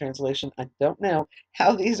Passion Translation. I don't know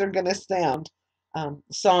how these are going to sound.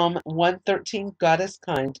 Psalm 113, God is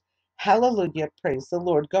kind. Hallelujah, praise the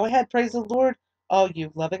Lord. Go ahead, praise the Lord, all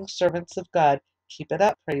you loving servants of God. Keep it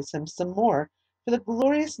up, praise him some more. For the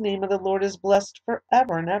glorious name of the Lord is blessed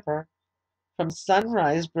forever and ever. From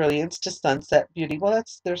sunrise brilliance to sunset beauty. Well,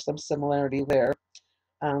 there's some similarity there.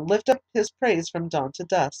 Lift up his praise from dawn to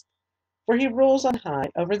dusk. For he rules on high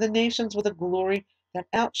over the nations with a glory that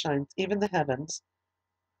outshines even the heavens.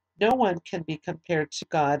 No one can be compared to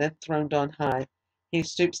God enthroned on high. He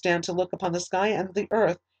stoops down to look upon the sky and the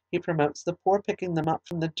earth. He promotes the poor, picking them up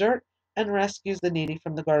from the dirt, and rescues the needy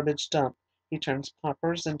from the garbage dump. He turns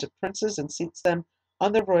paupers into princes and seats them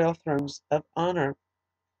on the royal thrones of honor.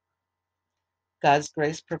 God's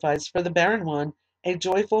grace provides for the barren one a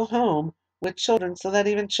joyful home with children, so that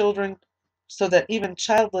even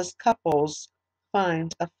childless couples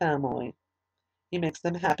find a family. He makes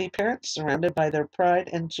them happy parents, surrounded by their pride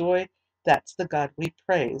and joy. That's the God we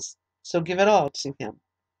praise. So give it all to him.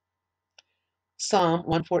 Psalm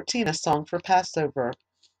 114, a song for Passover.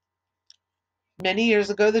 Many years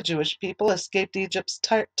ago, the Jewish people escaped Egypt's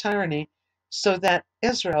tyranny so that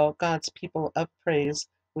Israel, God's people of praise,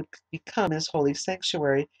 would become his holy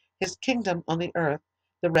sanctuary, his kingdom on the earth.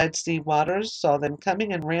 The Red Sea waters saw them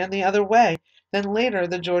coming and ran the other way. Then later,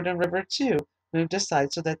 the Jordan River, too, moved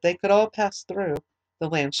aside so that they could all pass through. The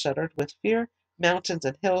land shuddered with fear. Mountains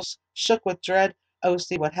and hills shook with dread. Oh,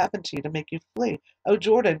 see what happened to you to make you flee. Oh,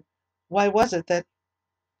 Jordan, why was it that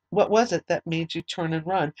what was it that made you turn and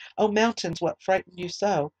run? O mountains, what frightened you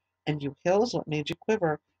so? And you hills, what made you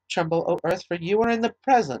quiver? Tremble, O earth, for you are in the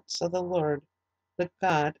presence of the Lord, the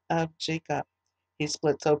God of Jacob. He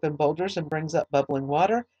splits open boulders and brings up bubbling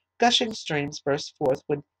water. Gushing streams burst forth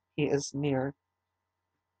when he is near.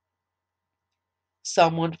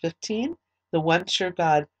 Psalm 115, the one true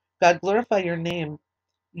God. God, glorify your name.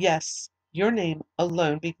 Yes, your name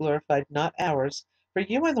alone be glorified, not ours, for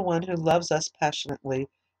you are the one who loves us passionately,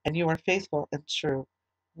 and you are faithful and true.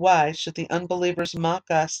 Why should the unbelievers mock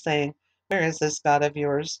us, saying, where is this God of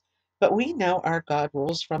yours? But we know our God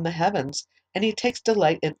rules from the heavens, and he takes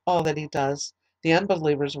delight in all that he does. The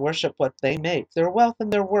unbelievers worship what they make, their wealth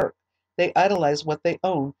and their work. They idolize what they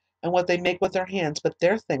own and what they make with their hands, but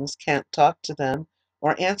their things can't talk to them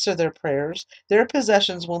or answer their prayers. Their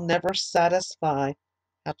possessions will never satisfy.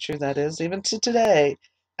 How true that is, even to today.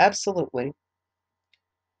 Absolutely.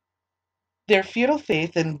 Their futile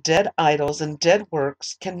faith in dead idols and dead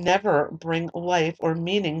works can never bring life or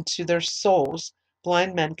meaning to their souls.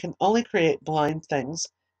 Blind men can only create blind things.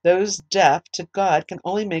 Those deaf to God can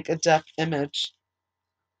only make a deaf image.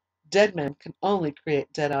 Dead men can only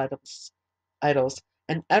create dead idols,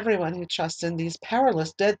 and everyone who trusts in these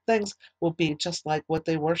powerless dead things will be just like what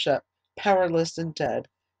they worship, powerless and dead.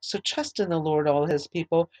 So trust in the Lord, all his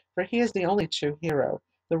people, for he is the only true hero,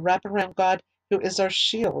 the wraparound God who is our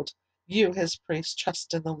shield. You, his priests,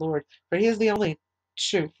 trust in the Lord, for he is the only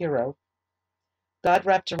true hero. God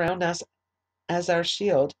wrapped around us as our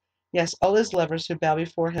shield. Yes, all his lovers who bow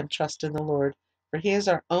before him trust in the Lord, for he is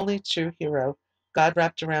our only true hero. God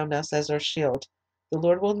wrapped around us as our shield. The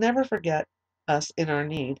Lord will never forget us in our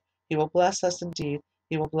need. He will bless us indeed.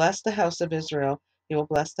 He will bless the house of Israel. He will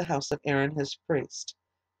bless the house of Aaron his priest.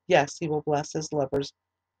 Yes, he will bless his lovers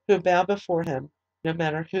who bow before him, no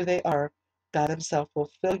matter who they are. God himself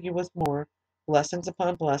will fill you with more. Blessings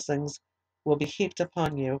upon blessings will be heaped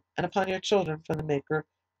upon you and upon your children from the Maker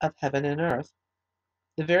of heaven and earth,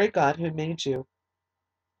 the very God who made you.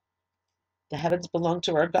 The heavens belong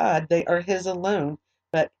to our God. They are his alone,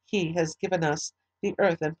 but he has given us the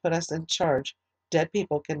earth and put us in charge. Dead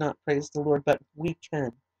people cannot praise the Lord, but we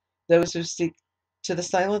can. Those who seek to the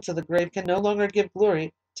silence of the grave can no longer give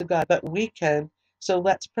glory to God, but we can. So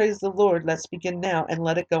let's praise the Lord. Let's begin now and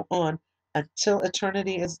let it go on until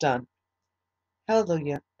eternity is done.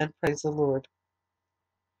 Hallelujah, and praise the Lord.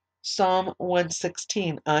 Psalm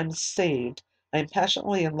 116. I'm saved. I am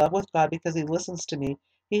passionately in love with God because He listens to me.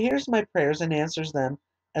 He hears my prayers and answers them.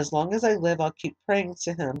 As long as I live, I'll keep praying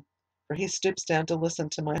to Him, for He stoops down to listen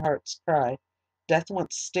to my heart's cry. Death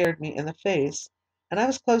once stared me in the face, and I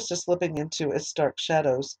was close to slipping into its dark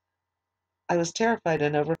shadows. I was terrified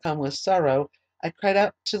and overcome with sorrow. I cried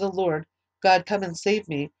out to the Lord, God, come and save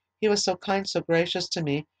me. He was so kind, so gracious to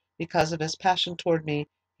me. Because of His passion toward me,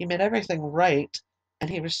 He made everything right, and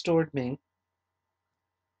He restored me.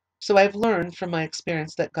 So I've learned from my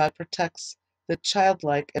experience that God protects the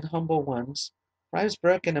childlike and humble ones. For I was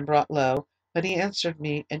broken and brought low, but He answered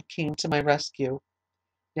me and came to my rescue.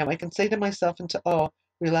 Now I can say to myself and to all,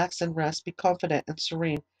 relax and rest, be confident and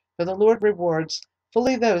serene, for the Lord rewards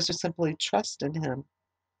fully those who simply trust in Him.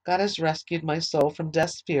 God has rescued my soul from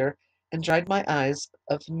death's fear and dried my eyes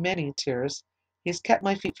of many tears. He has kept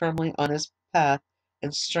my feet firmly on His path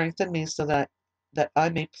and strengthened me so that I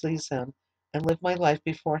may please Him and live my life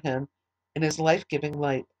before Him in His life-giving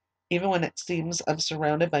light. Even when it seems I'm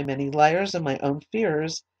surrounded by many liars and my own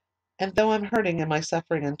fears, and though I'm hurting in my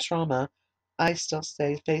suffering and trauma, I still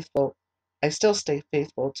stay faithful. I still stay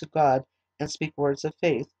faithful to God and speak words of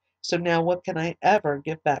faith. So now what can I ever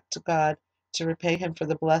give back to God to repay Him for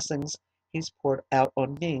the blessings He's poured out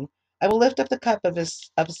on me? I will lift up the cup of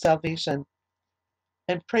His salvation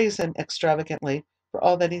and praise Him extravagantly for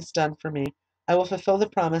all that He's done for me. I will fulfill the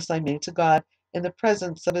promise I made to God in the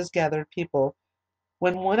presence of His gathered people.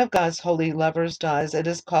 When one of God's holy lovers dies, it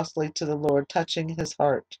is costly to the Lord, touching His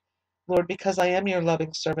heart. Lord, because I am your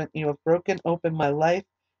loving servant, you have broken open my life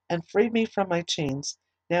and freed me from my chains.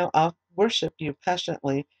 Now I'll worship you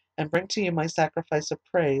passionately and bring to you my sacrifice of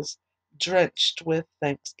praise, drenched with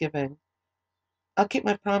thanksgiving. I'll keep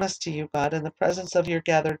my promise to you, God, in the presence of your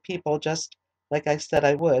gathered people, just like I said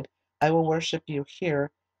I would. I will worship you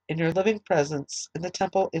here, in your living presence, in the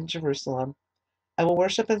temple in Jerusalem. I will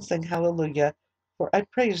worship and sing hallelujah, for I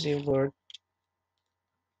praise you, Lord.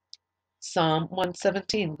 Psalm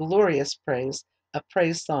 117, glorious praise, a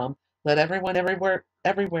praise psalm. Let everyone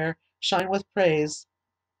everywhere shine with praise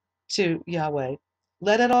to Yahweh.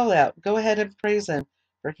 Let it all out. Go ahead and praise Him,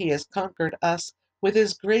 for He has conquered us with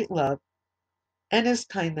His great love, and His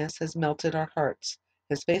kindness has melted our hearts.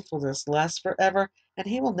 His faithfulness lasts forever, and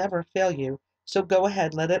He will never fail you. So go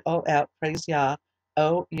ahead, let it all out. Praise Yah,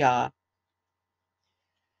 oh Yah.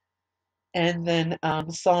 And then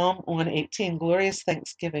Psalm 118, glorious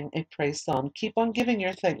thanksgiving, a praise psalm. Keep on giving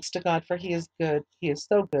your thanks to God, for He is good. He is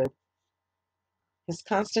so good. His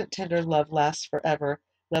constant tender love lasts forever.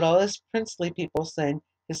 Let all His princely people sing,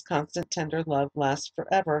 His constant tender love lasts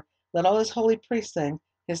forever. Let all His holy priests sing,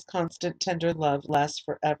 His constant tender love lasts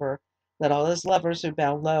forever. Let all His lovers who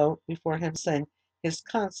bow low before Him sing, His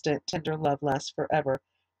constant tender love lasts forever.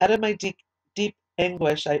 Out of my deep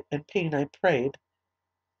anguish and pain I prayed.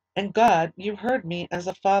 And God, you heard me as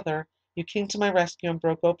a father. You came to my rescue and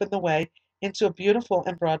broke open the way into a beautiful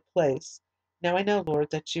and broad place. Now I know, Lord,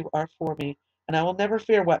 that you are for me, and I will never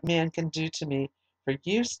fear what man can do to me, for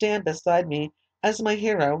you stand beside me as my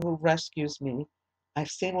hero who rescues me.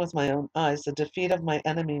 I've seen with my own eyes the defeat of my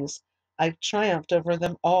enemies. I've triumphed over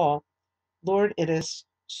them all. Lord, it is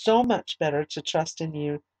so much better to trust in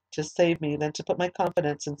you to save me than to put my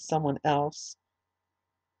confidence in someone else.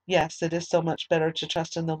 Yes, it is so much better to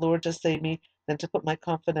trust in the Lord to save me than to put my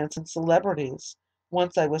confidence in celebrities.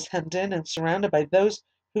 Once I was hemmed in and surrounded by those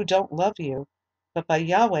who don't love you, but by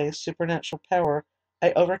Yahweh's supernatural power,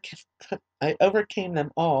 I overcame, I overcame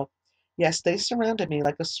them all. Yes, they surrounded me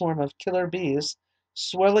like a swarm of killer bees,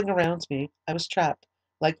 swirling around me. I was trapped,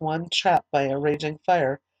 like one trapped by a raging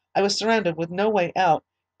fire. I was surrounded with no way out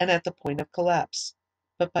and at the point of collapse.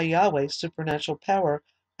 But by Yahweh's supernatural power,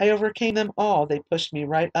 I overcame them all. They pushed me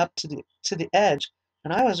right up to the edge,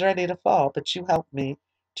 and I was ready to fall, but you helped me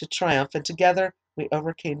to triumph, and together we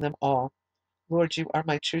overcame them all. Lord, you are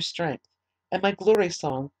my true strength, and my glory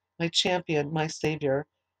song, my champion, my Savior.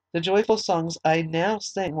 The joyful songs I now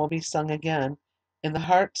sing will be sung again in the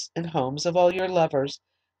hearts and homes of all your lovers.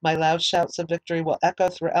 My loud shouts of victory will echo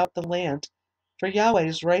throughout the land. For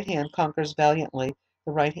Yahweh's right hand conquers valiantly,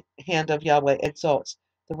 the right hand of Yahweh exalts.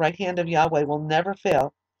 The right hand of Yahweh will never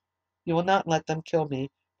fail. You will not let them kill me,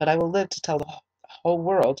 but I will live to tell the whole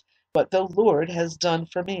world what the Lord has done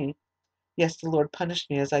for me. Yes, the Lord punished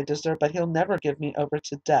me as I deserve, but He'll never give me over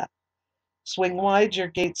to death. Swing wide your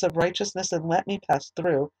gates of righteousness and let me pass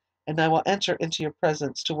through, and I will enter into your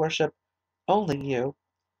presence to worship only you.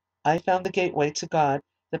 I found the gateway to God,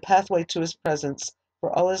 the pathway to his presence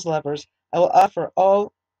for all his lovers. I will offer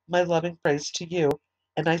all my loving praise to you,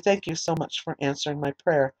 and I thank you so much for answering my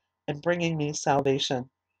prayer and bringing me salvation.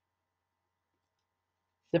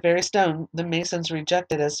 The very stone the Masons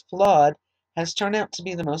rejected as flawed has turned out to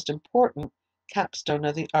be the most important capstone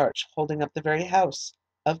of the arch, holding up the very house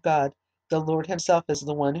of God. The Lord himself is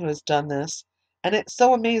the one who has done this, and it's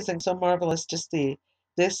so amazing, so marvelous to see.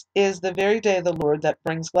 This is the very day of the Lord that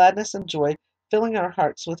brings gladness and joy, filling our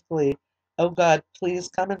hearts with glee. O God, please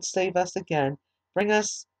come and save us again. Bring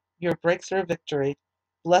us your breakthrough victory.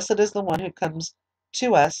 Blessed is the one who comes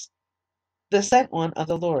to us, the sent one of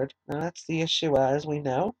the Lord. Now that's the Yeshua, as we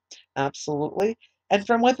know. Absolutely. And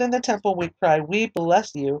from within the temple we cry, we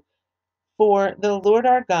bless you, for the Lord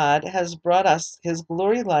our God has brought us his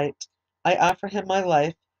glory light. I offer him my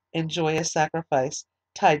life in joyous sacrifice.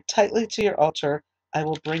 Tied tightly to your altar, I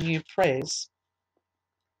will bring you praise.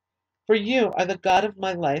 For you are the God of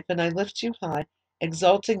my life, and I lift you high,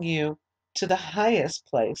 exalting you to the highest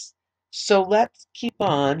place. So let's keep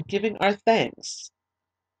on giving our thanks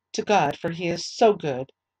to God, for he is so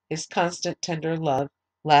good. His constant, tender love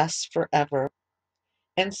lasts forever.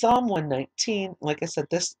 And Psalm 119, like I said,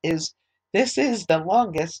 this is the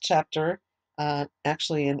longest chapter,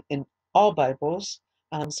 actually in all Bibles.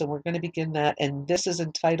 So we're going to begin that, and this is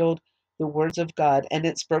entitled "The Words of God," and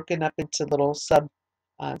it's broken up into little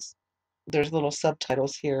uh, there's little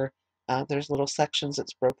subtitles here. There's little sections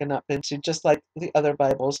it's broken up into, just like the other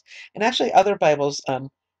Bibles. And actually, other Bibles,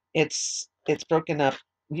 it's broken up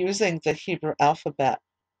using the Hebrew alphabet.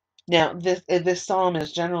 Now, this psalm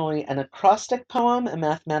is generally an acrostic poem, a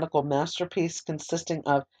mathematical masterpiece consisting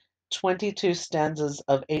of 22 stanzas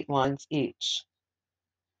of 8 lines each.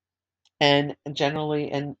 And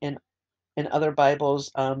generally, in other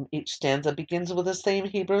Bibles, each stanza begins with the same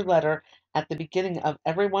Hebrew letter at the beginning of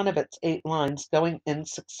every one of its 8 lines, going in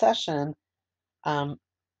succession, um,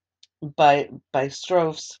 by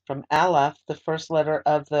strophes from Aleph, the first letter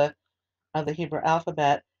of the Hebrew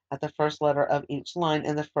alphabet, at the first letter of each line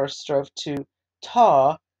in the first strophe, to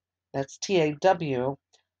Taw, that's Taw,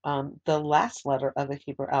 the last letter of the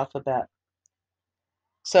Hebrew alphabet.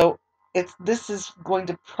 So this is going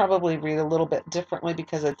to probably read a little bit differently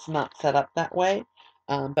because it's not set up that way.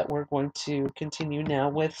 But we're going to continue now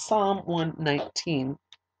with Psalm 119.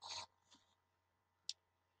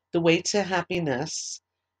 The way to happiness.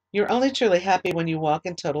 You're only truly happy when you walk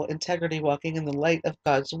in total integrity, walking in the light of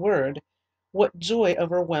God's word. What joy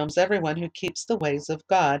overwhelms everyone who keeps the ways of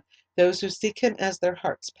God, those who seek him as their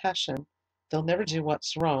heart's passion. They'll never do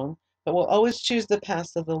what's wrong, but will always choose the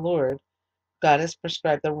paths of the Lord. God has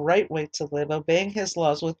prescribed the right way to live, obeying his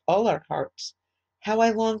laws with all our hearts. How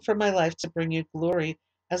I long for my life to bring you glory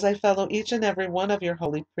as I follow each and every one of your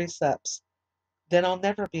holy precepts. Then I'll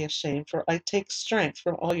never be ashamed, for I take strength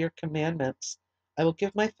from all your commandments. I will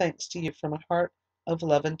give my thanks to you from a heart of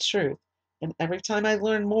love and truth. And every time I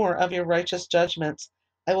learn more of your righteous judgments,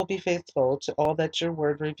 I will be faithful to all that your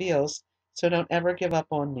word reveals. So don't ever give up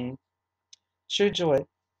on me. True joy.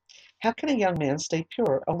 How can a young man stay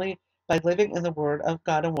pure? Only by living in the word of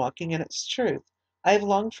God and walking in its truth. I have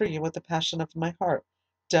longed for you with the passion of my heart.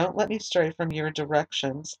 Don't let me stray from your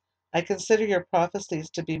directions. I consider your prophecies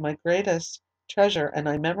to be my greatest treasure, and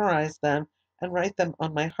I memorize them and write them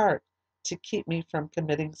on my heart to keep me from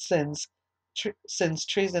committing sins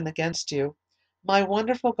treason against you. My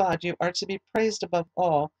wonderful God, you are to be praised above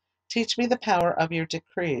all. Teach me the power of your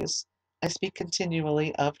decrees. I speak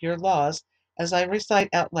continually of your laws as I recite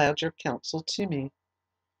out loud your counsel to me.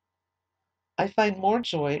 I find more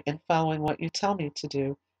joy in following what you tell me to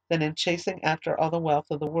do than in chasing after all the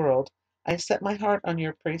wealth of the world. I set my heart on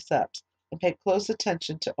your precepts and pay close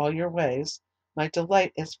attention to all your ways. My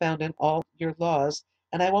delight is found in all your laws,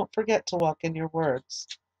 and I won't forget to walk in your words.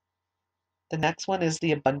 The next one is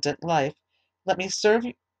the abundant life. Let me serve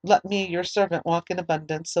you, let me, your servant, walk in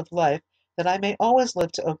abundance of life, that I may always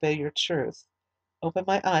live to obey your truth. Open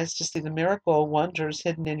my eyes to see the miracle wonders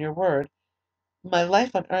hidden in your word. My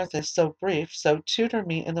life on earth is so brief, so tutor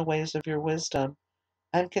me in the ways of your wisdom.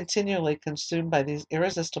 I am continually consumed by these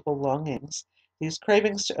irresistible longings, these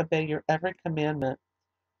cravings to obey your every commandment.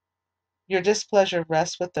 Your displeasure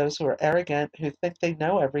rests with those who are arrogant, who think they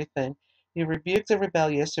know everything. You rebuke the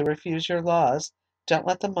rebellious who refuse your laws. Don't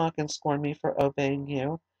let them mock and scorn me for obeying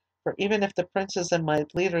you. For even if the princes and my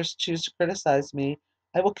leaders choose to criticize me,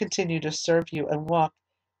 I will continue to serve you and walk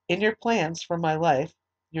in your plans for my life.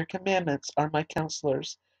 Your commandments are my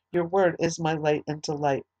counselors. Your word is my light and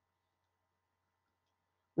delight.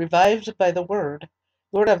 Revived by the word.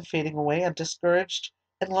 Lord, I'm fading away. I'm discouraged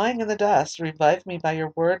and lying in the dust. Revive me by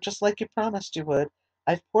your word, just like you promised you would.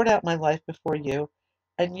 I've poured out my life before you,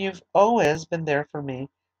 and you've always been there for me.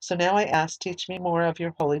 So now I ask, teach me more of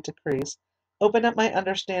your holy decrees. Open up my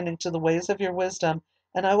understanding to the ways of your wisdom,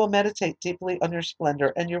 and I will meditate deeply on your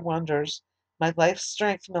splendor and your wonders. My life's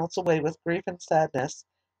strength melts away with grief and sadness.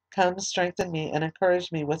 Come, strengthen me and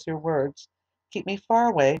encourage me with your words. Keep me far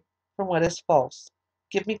away from what is false.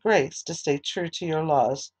 Give me grace to stay true to your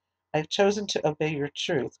laws. I have chosen to obey your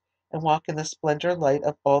truth and walk in the splendor light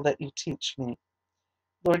of all that you teach me.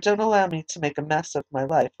 Lord, don't allow me to make a mess of my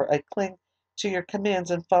life, for I cling to your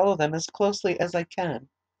commands and follow them as closely as I can.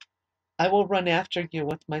 I will run after you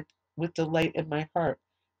with delight in my heart,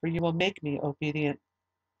 for you will make me obedient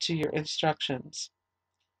to your instructions.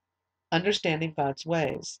 Understanding God's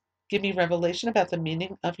ways. Give me revelation about the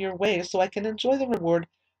meaning of your ways so I can enjoy the reward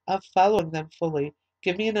of following them fully.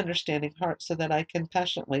 Give me an understanding heart so that I can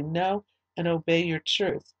passionately know and obey your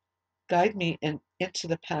truth. Guide me into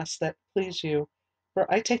the paths that please you,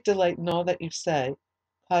 for I take delight in all that you say.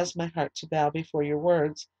 Cause my heart to bow before your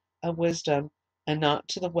words of wisdom and not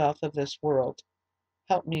to the wealth of this world.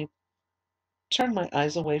 Help me turn my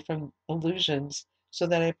eyes away from illusions so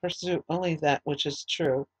that I pursue only that which is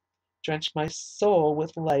true. Drench my soul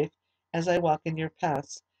with life as I walk in your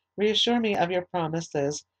paths. Reassure me of your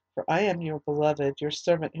promises, for I am your beloved, your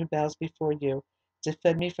servant who bows before you.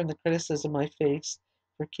 Defend me from the criticism I face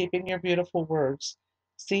for keeping your beautiful words.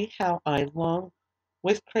 See how I long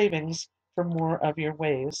with cravings for more of your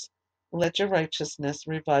ways. Let your righteousness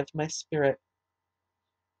revive my spirit.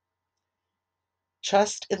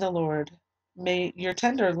 Trust in the Lord. May your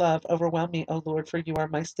tender love overwhelm me, O Lord, for you are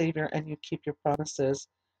my Savior and you keep your promises.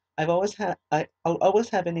 I'll always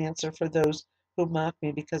have an answer for those who mock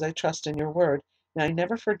me because I trust in your word. Now I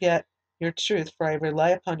never forget your truth, for I rely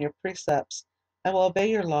upon your precepts. I will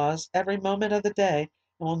obey your laws every moment of the day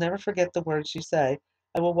and will never forget the words you say.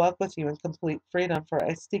 I will walk with you in complete freedom, for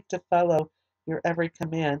I seek to follow your every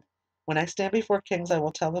command. When I stand before kings, I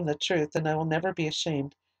will tell them the truth, and I will never be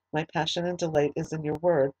ashamed. My passion and delight is in your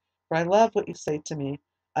word, for I love what you say to me.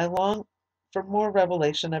 I long for more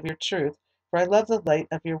revelation of your truth, for I love the light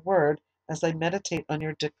of your word as I meditate on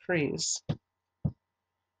your decrees.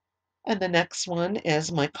 And the next one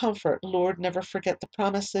is my comfort. Lord, never forget the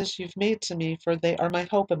promises you've made to me, for they are my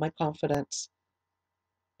hope and my confidence.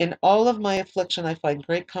 In all of my affliction, I find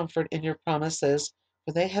great comfort in your promises,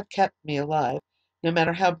 for they have kept me alive. No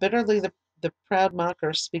matter how bitterly the proud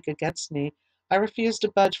mockers speak against me, I refuse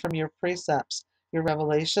to budge from your precepts. Your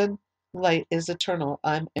revelation light is eternal.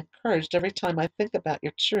 I'm encouraged every time I think about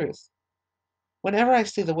your truth. Whenever I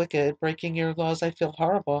see the wicked breaking your laws, I feel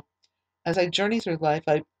horrible. As I journey through life,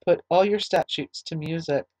 I put all your statutes to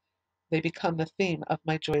music. They become the theme of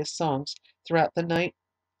my joyous songs. Throughout the night,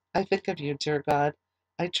 I think of you, dear God.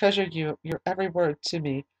 I treasure you, your every word to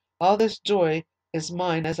me. All this joy is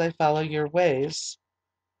mine as I follow your ways.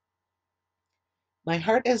 My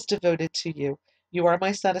heart is devoted to you. You are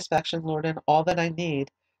my satisfaction, Lord, and all that I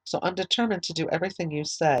need. So I'm determined to do everything you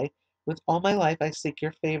say. With all my life, I seek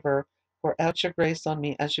your favor. Pour out your grace on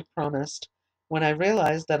me as you promised. When I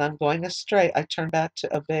realize that I'm going astray, I turn back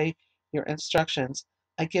to obey your instructions.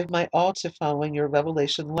 I give my all to following your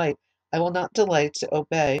revelation light. I will not delay to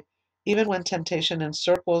obey. Even when temptation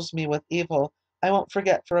encircles me with evil, I won't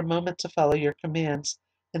forget for a moment to follow your commands.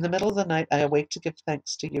 In the middle of the night, I awake to give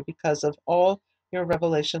thanks to you because of all your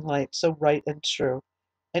revelation light, so right and true.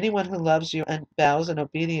 Anyone who loves you and bows in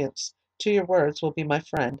obedience to your words will be my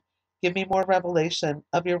friend. Give me more revelation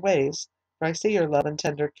of your ways, for I see your love and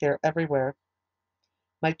tender care everywhere.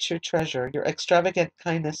 My true treasure, your extravagant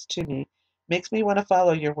kindness to me makes me want to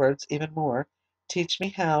follow your words even more. Teach me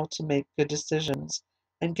how to make good decisions,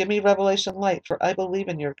 and give me revelation light, for I believe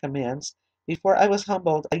in your commands. Before I was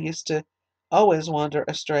humbled, I used to always wander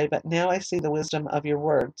astray, but now I see the wisdom of your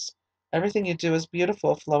words. Everything you do is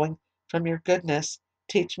beautiful, flowing from your goodness.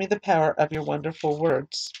 Teach me the power of your wonderful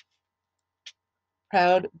words.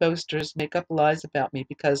 Proud boasters make up lies about me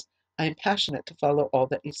because I am passionate to follow all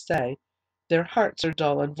that you say. Their hearts are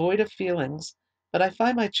dull and void of feelings, but I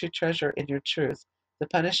find my true treasure in your truth. The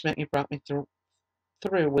punishment you brought me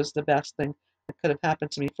through was the best thing that could have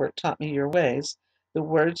happened to me, for it taught me your ways. The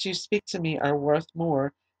words you speak to me are worth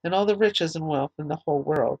more than all the riches and wealth in the whole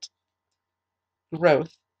world.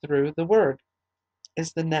 Growth through the word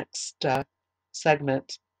is the next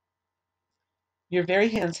segment. Your very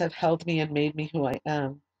hands have held me and made me who I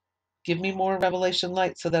am. Give me more revelation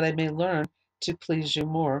light so that I may learn to please you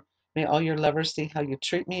more. May all your lovers see how you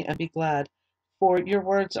treat me and be glad, for your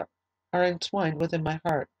words are entwined within my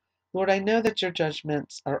heart. Lord, I know that your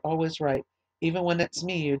judgments are always right. Even when it's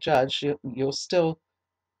me you judge, you're still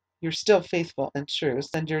faithful and true.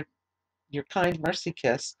 Send your your kind mercy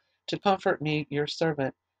kiss to comfort me, your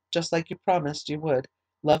servant, just like you promised you would.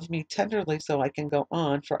 Love me tenderly so I can go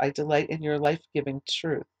on, for I delight in your life-giving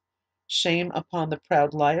truth. Shame upon the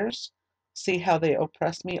proud liars. See how they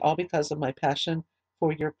oppress me, all because of my passion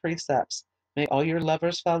for your precepts. May all your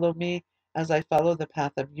lovers follow me as I follow the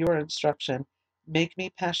path of your instruction. Make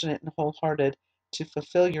me passionate and wholehearted to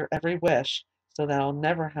fulfill your every wish, so that I'll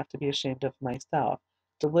never have to be ashamed of myself.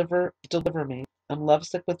 Deliver me. I'm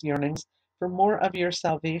lovesick with yearnings for more of your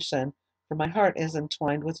salvation, for my heart is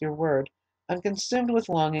entwined with your word. I'm consumed with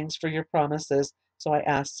longings for your promises, so I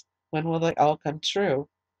ask, when will they all come true?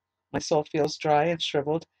 My soul feels dry and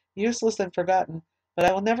shriveled, useless and forgotten, but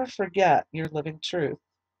I will never forget your living truth.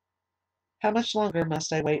 How much longer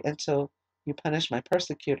must I wait until you punish my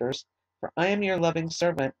persecutors? For I am your loving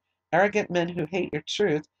servant. Arrogant men who hate your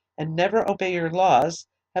truth and never obey your laws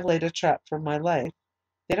have laid a trap for my life.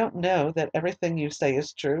 They don't know that everything you say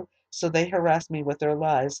is true, so they harass me with their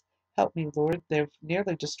lies. Help me, Lord. They've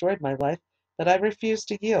nearly destroyed my life, but I refuse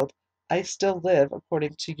to yield. I still live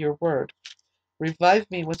according to your word. Revive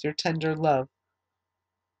me with your tender love.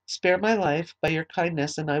 Spare my life by your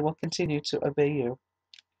kindness, and I will continue to obey you.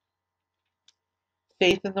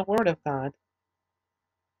 Faith in the word of God.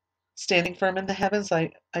 Standing firm in the heavens,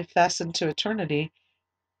 I fasten to eternity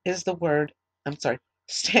is the word. I'm sorry.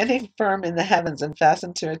 Standing firm in the heavens and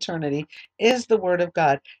fastened to eternity is the word of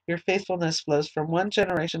God. Your faithfulness flows from one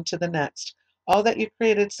generation to the next. All that you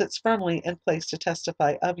created sits firmly in place to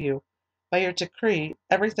testify of you. By your decree,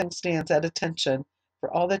 everything stands at attention,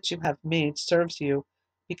 for all that you have made serves you.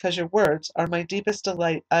 Because your words are my deepest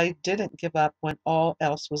delight, I didn't give up when all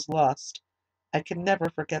else was lost. I can never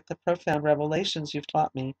forget the profound revelations you've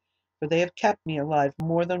taught me, for they have kept me alive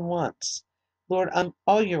more than once. Lord, I'm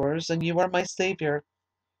all yours, and you are my Savior.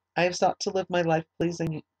 I have sought to live my life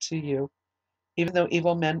pleasing to you. Even though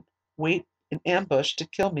evil men wait in ambush to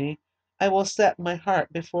kill me, I will set my heart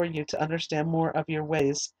before you to understand more of your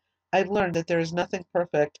ways. I've learned that there is nothing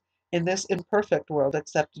perfect in this imperfect world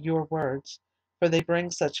except your words, for they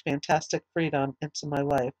bring such fantastic freedom into my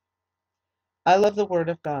life. I love the Word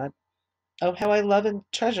of God. Oh, how I love and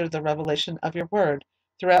treasure the revelation of your word.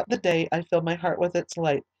 Throughout the day, I fill my heart with its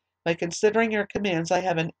light. By considering your commands, I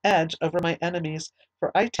have an edge over my enemies,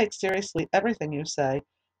 for I take seriously everything you say.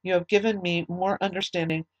 You have given me more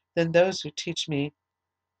understanding than those who teach me,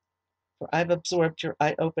 for I've absorbed your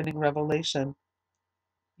eye-opening revelation.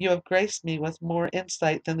 You have graced me with more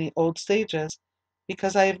insight than the old sages.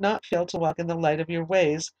 Because I have not failed to walk in the light of your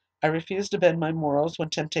ways, I refused to bend my morals when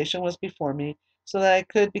temptation was before me, so that I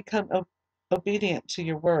could become obedient to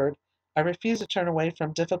your word. I refuse to turn away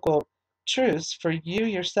from difficult truths, for you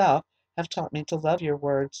yourself have taught me to love your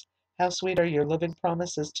words. How sweet are your living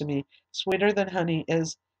promises to me! Sweeter than honey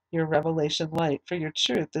is your revelation light, for your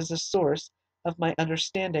truth is the source of my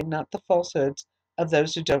understanding, not the falsehoods of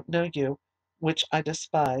those who don't know you, which I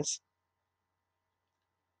despise.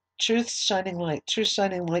 Truth shining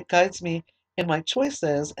light guides me in my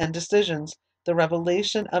choices and decisions. The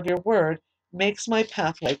revelation of your word makes my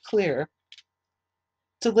pathway clear.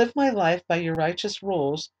 To live my life by your righteous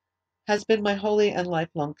rules has been my holy and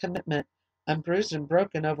lifelong commitment. I'm bruised and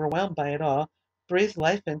broken, overwhelmed by it all. Breathe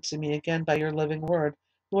life into me again by your living word.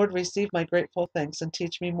 Lord, receive my grateful thanks and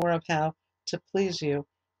teach me more of how to please you.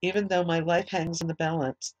 Even though my life hangs in the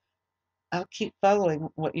balance, I'll keep following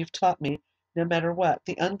what you've taught me, no matter what.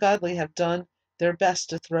 The ungodly have done their best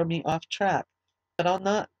to throw me off track, but I'll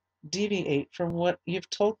not deviate from what you've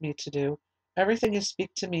told me to do. Everything you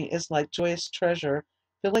speak to me is like joyous treasure,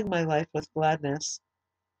 filling my life with gladness.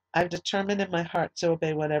 I've determined in my heart to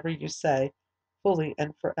obey whatever you say, fully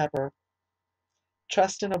and forever.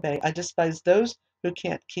 Trust and obey. I despise those who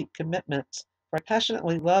can't keep commitments, for I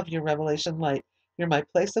passionately love your revelation light. You're my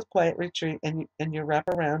place of quiet retreat, and your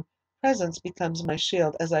wraparound presence becomes my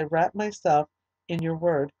shield as I wrap myself in your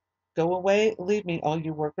word. Go away, leave me, all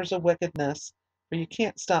you workers of wickedness, for you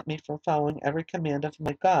can't stop me from following every command of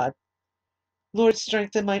my God. Lord,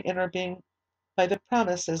 strengthen my inner being by the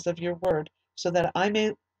promises of your word, so that I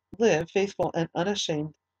may live faithful and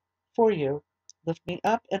unashamed for you. Lift me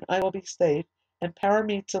up, and I will be safe. Empower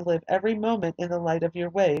me to live every moment in the light of your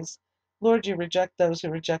ways. Lord, you reject those who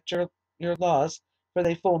reject your laws, for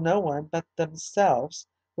they fool no one but themselves.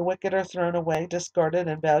 The wicked are thrown away, discarded,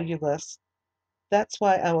 and valueless. That's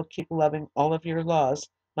why I will keep loving all of your laws.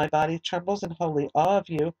 My body trembles in holy awe of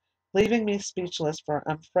you, leaving me speechless, for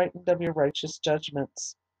I'm frightened of your righteous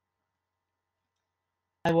judgments.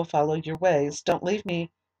 I will follow your ways. Don't leave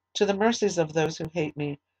me to the mercies of those who hate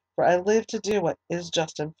me, for I live to do what is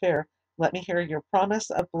just and fair. Let me hear your promise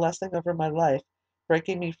of blessing over my life,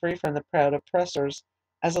 breaking me free from the proud oppressors.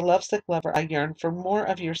 As a lovesick lover, I yearn for more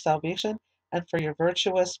of your salvation and for your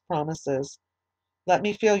virtuous promises. Let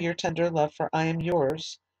me feel your tender love, for I am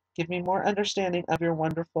yours. Give me more understanding of your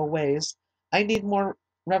wonderful ways. I need more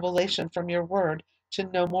revelation from your word to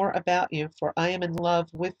know more about you, for I am in love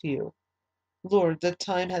with you. Lord, the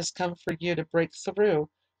time has come for you to break through,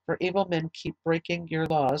 for evil men keep breaking your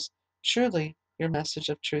laws. Truly, your message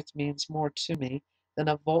of truth means more to me than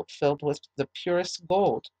a vault filled with the purest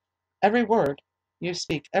gold. Every word you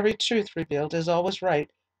speak, every truth revealed is always right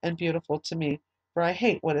and beautiful to me, for I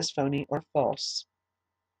hate what is phony or false.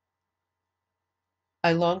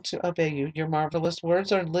 I long to obey you. Your marvelous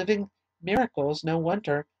words are living miracles. No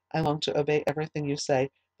wonder I long to obey everything you say.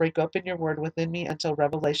 Break open your word within me until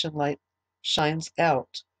revelation light shines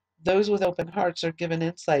out. Those with open hearts are given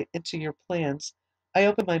insight into your plans. I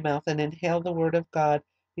open my mouth and inhale the word of God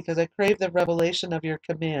because I crave the revelation of your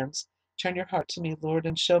commands. Turn your heart to me, Lord,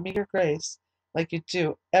 and show me your grace like you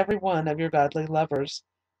do every one of your godly lovers.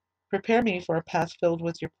 Prepare me for a path filled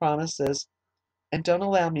with your promises, and don't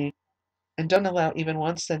allow even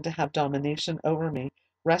one sin to have domination over me.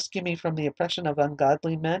 Rescue me from the oppression of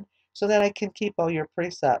ungodly men, so that I can keep all your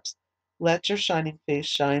precepts. Let your shining face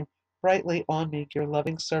shine brightly on me, your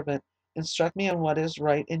loving servant. Instruct me on what is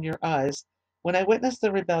right in your eyes. When I witness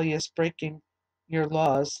the rebellious breaking your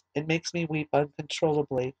laws, it makes me weep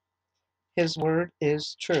uncontrollably. His word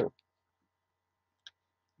is true.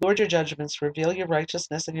 Lord, your judgments reveal your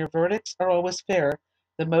righteousness, and your verdicts are always fair.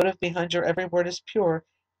 The motive behind your every word is pure,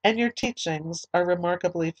 and your teachings are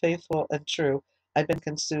remarkably faithful and true. I've been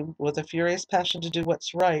consumed with a furious passion to do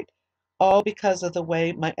what's right, all because of the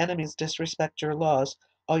way my enemies disrespect your laws.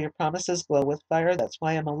 All your promises glow with fire. That's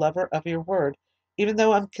why I'm a lover of your word. Even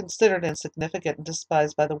though I'm considered insignificant and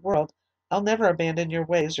despised by the world, I'll never abandon your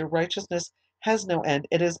ways. Your righteousness has no end,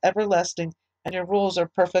 it is everlasting, and your rules are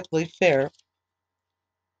perfectly fair.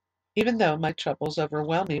 Even though my troubles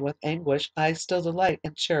overwhelm me with anguish, I still delight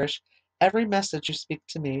and cherish every message you speak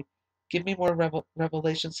to me. Give me more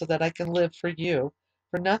revelation so that I can live for you,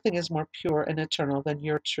 for nothing is more pure and eternal than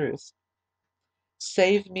your truth.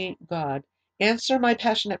 Save me, God. Answer my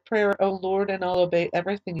passionate prayer, O Lord, and I'll obey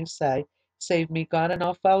everything you say. Save me, God, and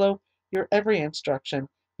I'll follow your every instruction.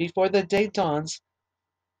 Before the day dawns,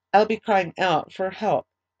 I'll be crying out for help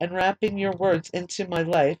and wrapping your words into my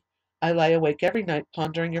life. I lie awake every night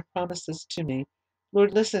pondering your promises to me.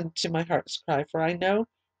 Lord, listen to my heart's cry, for I know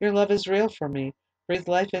your love is real for me. Breathe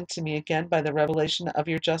life into me again by the revelation of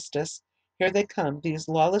your justice. Here they come. These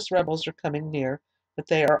lawless rebels are coming near, but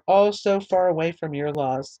they are all so far away from your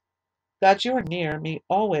laws. God, you are near me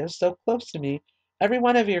always, so close to me. Every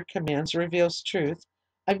one of your commands reveals truth.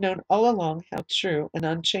 I've known all along how true and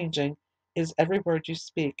unchanging is every word you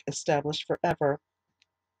speak, established forever.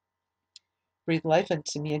 Breathe life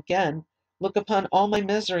into me again. Look upon all my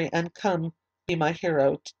misery and come, be my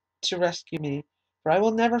hero to rescue me. For I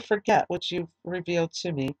will never forget what you've revealed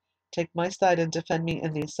to me. Take my side and defend me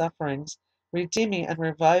in these sufferings. Redeem me and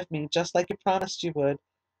revive me, just like you promised you would.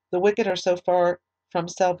 The wicked are so far from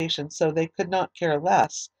salvation, so they could not care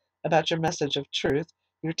less about your message of truth.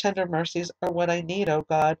 Your tender mercies are what I need, O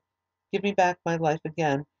God. Give me back my life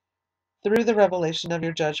again. Through the revelation of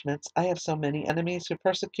your judgments, I have so many enemies who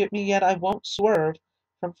persecute me, yet I won't swerve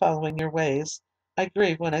from following your ways. I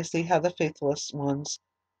grieve when I see how the faithless ones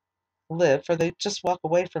live, for they just walk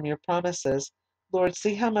away from your promises. Lord,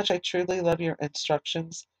 see how much I truly love your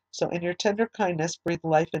instructions. So in your tender kindness, breathe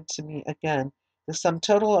life into me again. The sum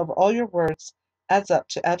total of all your words adds up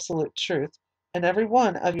to absolute truth, and every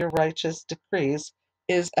one of your righteous decrees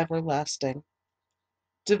is everlasting.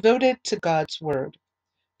 Devoted to God's word.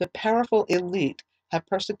 The powerful elite have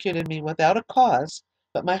persecuted me without a cause,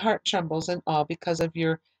 but my heart trembles in awe because of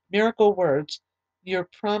your miracle words. Your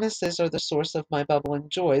promises are the source of my bubbling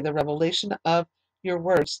joy. The revelation of your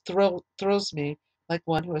words thrills me like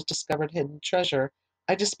one who has discovered hidden treasure.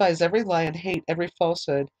 I despise every lie and hate every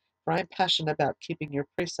falsehood, for I am passionate about keeping your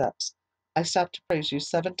precepts. I stop to praise you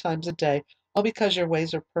 7 times a day, all because your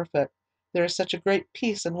ways are perfect. There is such a great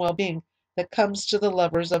peace and well-being that comes to the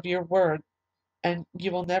lovers of your word, and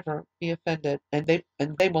you will never be offended, and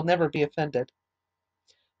they will never be offended.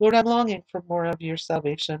 Lord, I'm longing for more of your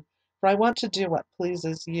salvation, for I want to do what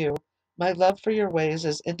pleases you. My love for your ways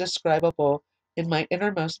is indescribable. In my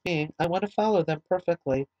innermost being, I want to follow them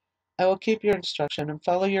perfectly. I will keep your instruction and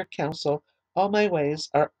follow your counsel. All my ways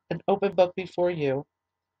are an open book before you.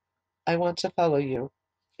 I want to follow you,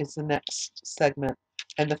 is the next segment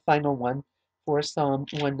and the final one for Psalm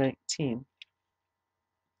 119.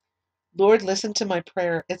 Lord, listen to my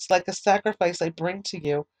prayer. It's like a sacrifice I bring to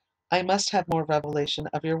you. I must have more revelation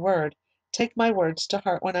of your word. Take my words to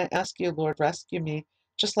heart when I ask you, Lord, rescue me.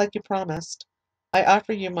 just like you promised. I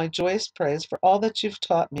offer you my joyous praise for all that you've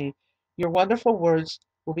taught me. Your wonderful words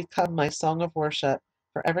will become my song of worship,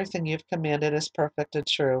 for everything you've commanded is perfect and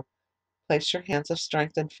true. Place your hands of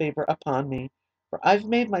strength and favor upon me, for I've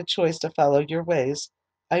made my choice to follow your ways.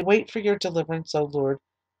 I wait for your deliverance, O Lord,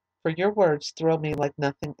 for your words thrill me like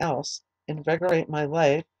nothing else. Invigorate my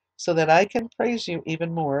life so that I can praise you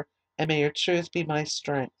even more, and may your truth be my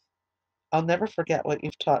strength. I'll never forget what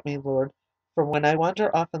you've taught me, Lord, for when I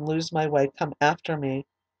wander off and lose my way, come after me,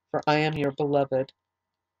 for I am your beloved.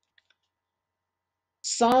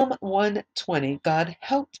 Psalm 120, God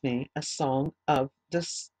helped me, a song of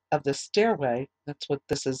the stairway. That's what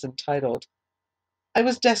this is entitled. I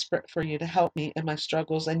was desperate for you to help me in my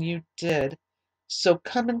struggles, and you did. So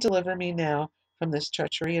come and deliver me now from this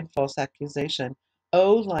treachery and false accusation.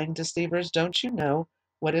 O lying deceivers, don't you know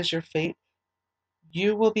what is your fate?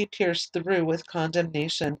 You will be pierced through with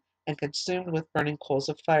condemnation and consumed with burning coals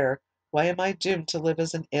of fire. Why am I doomed to live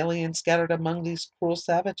as an alien scattered among these cruel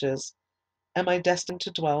savages? Am I destined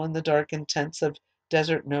to dwell in the dark and tents of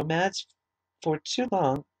desert nomads? For too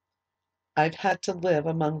long I've had to live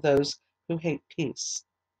among those who hate peace.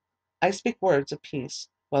 I speak words of peace,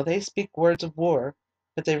 while they speak words of war,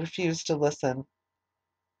 but they refuse to listen.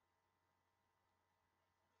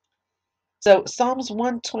 So Psalms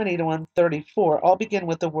 120 to 134 all begin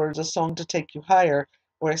with the words "a song to take you higher,"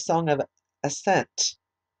 or "a song of ascent,"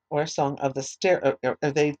 or "a song of the stair." Or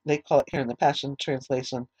they call it here in the Passion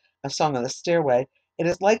Translation, "a song of the stairway." It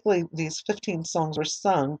is likely these 15 songs were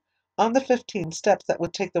sung on the 15 steps that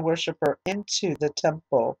would take the worshiper into the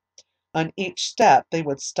temple. On each step, they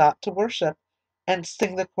would stop to worship and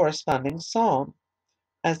sing the corresponding psalm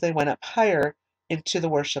as they went up higher into the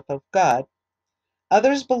worship of God.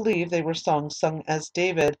 Others believe they were songs sung as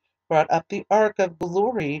David brought up the Ark of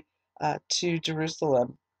Glory to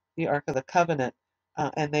Jerusalem, the Ark of the Covenant,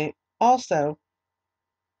 and also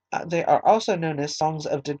they are also known as songs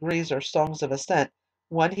of degrees or songs of ascent.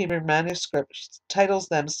 One Hebrew manuscript titles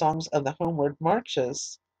them songs of the homeward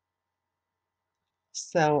marches.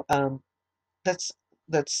 So that's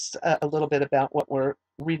a little bit about what we're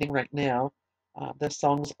reading right now. The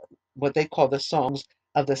songs, what they call the songs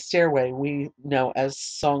of the stairway, we know as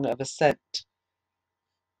Song of Ascent.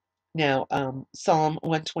 Now, Psalm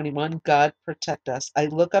 121, God protect us. I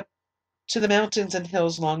look up to the mountains and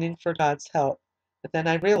hills longing for God's help. But then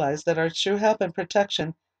I realize that our true help and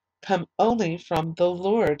protection come only from the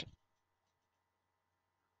Lord,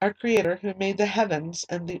 our Creator, who made the heavens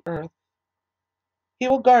and the earth. He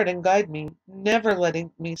will guard and guide me, never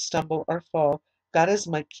letting me stumble or fall. God is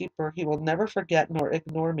my keeper. He will never forget nor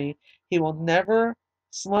ignore me. He will never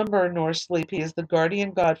slumber nor sleep. He is the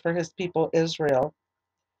guardian God for his people Israel.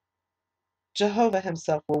 Jehovah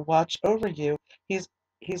himself will watch over you. He's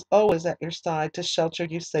he's always at your side to shelter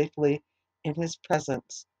you safely in his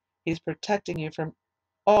presence. He's protecting you from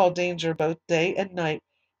all danger both day and night.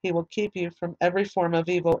 He will keep you from every form of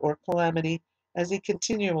evil or calamity as he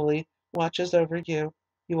continually watches over you.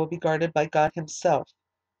 You will be guarded by God himself.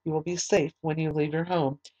 You will be safe when you leave your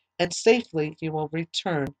home, and safely you will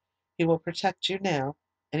return. He will protect you now,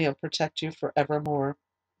 and he'll protect you forevermore.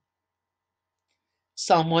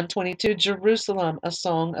 Psalm 122, Jerusalem, a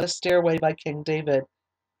song, a stairway by King David.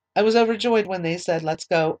 I was overjoyed when they said, "Let's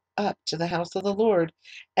go up to the house of the Lord."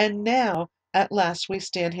 And now, at last, we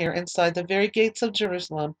stand here inside the very gates of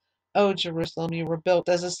Jerusalem. Oh, Jerusalem, you were built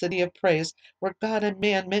as a city of praise, where God and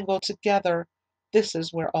man mingle together. This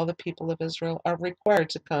is where all the people of Israel are required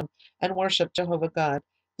to come and worship Jehovah God.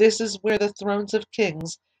 This is where the thrones of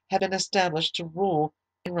kings have been established to rule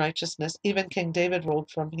in righteousness. Even King David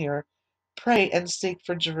ruled from here. Pray and seek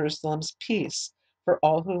for Jerusalem's peace, for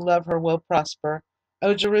all who love her will prosper.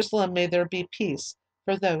 O Jerusalem, may there be peace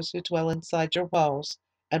for those who dwell inside your walls,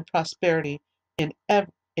 and prosperity in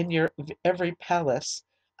your every palace.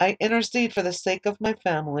 I intercede for the sake of my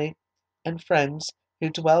family and friends who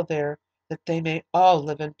dwell there, that they may all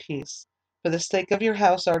live in peace. For the sake of your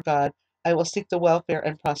house, our God, I will seek the welfare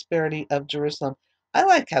and prosperity of Jerusalem. I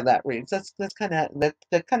like how that reads. That's that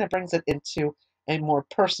kind of brings it into a more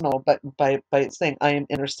personal, but by saying I am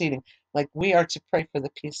interceding, like we are to pray for the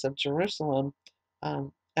peace of Jerusalem.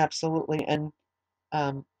 Absolutely, and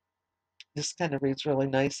um, this kind of reads really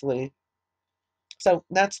nicely. So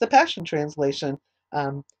that's the Passion Translation,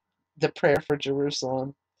 um, the prayer for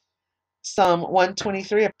Jerusalem. Psalm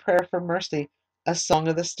 123, a prayer for mercy, a song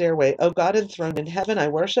of the stairway. O God enthroned in heaven, I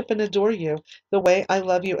worship and adore you. The way I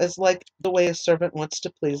love you is like the way a servant wants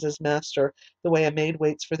to please his master, the way a maid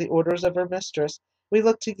waits for the orders of her mistress. We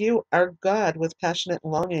look to you, our God, with passionate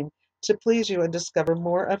longing to please you and discover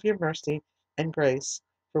more of your mercy and grace.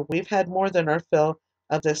 For we've had more than our fill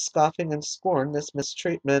of this scoffing and scorn, this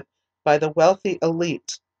mistreatment by the wealthy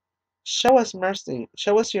elite. Show us mercy.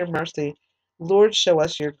 Show us your mercy. Lord, show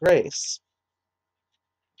us your grace.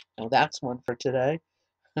 Oh, that's one for today.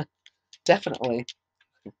 Definitely.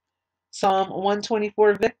 Psalm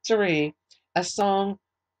 124, Victory, a song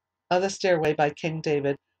of the stairway by King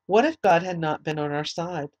David. What if God had not been on our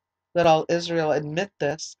side? Let all Israel admit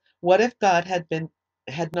this. What if God had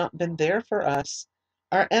not been there for us?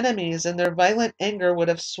 Our enemies in their violent anger would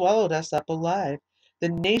have swallowed us up alive. The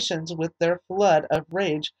nations with their flood of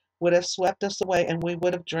rage would have swept us away, and we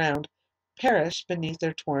would have drowned, perished beneath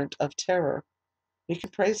their torrent of terror. We can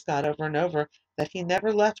praise God over and over that He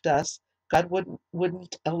never left us. God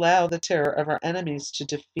wouldn't allow the terror of our enemies to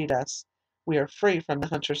defeat us. We are free from the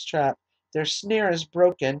hunter's trap. Their snare is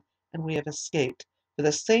broken, and we have escaped. For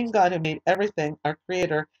the same God who made everything, our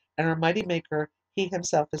Creator and our mighty Maker, He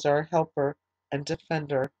Himself is our helper and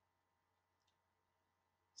defender.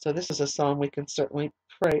 So this is a psalm we can certainly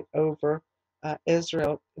pray over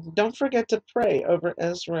Israel. Don't forget to pray over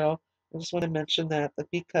Israel. I just want to mention that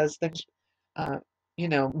because things, uh,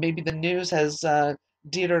 maybe the news has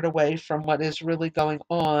deterred away from what is really going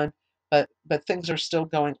on, but things are still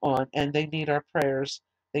going on, and they need our prayers.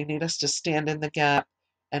 They need us to stand in the gap,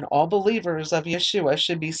 and all believers of Yeshua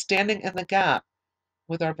should be standing in the gap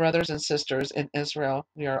with our brothers and sisters in Israel.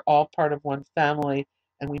 We are all part of one family,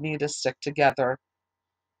 and we need to stick together.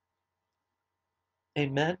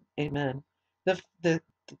 Amen. Amen. The, the,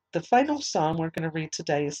 the final psalm we're going to read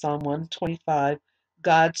today is Psalm 125,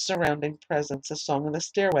 God's surrounding presence, a song of the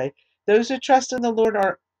stairway. Those who trust in the Lord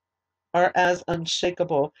are as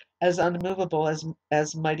unshakable, as unmovable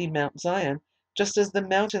as mighty Mount Zion. Just as the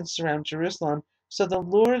mountains surround Jerusalem, so the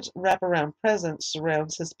Lord's wraparound presence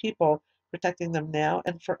surrounds his people, protecting them now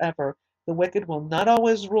and forever. The wicked will not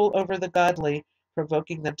always rule over the godly,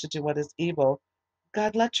 provoking them to do what is evil.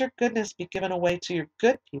 God, let your goodness be given away to your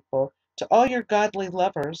good people, to all your godly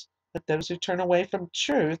lovers. But those who turn away from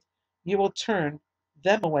truth, you will turn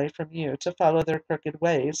them away from you to follow their crooked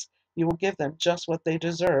ways. You will give them just what they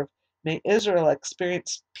deserve. May Israel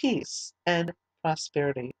experience peace and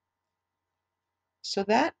prosperity. So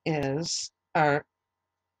that is our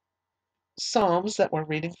Psalms that we're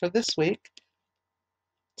reading for this week.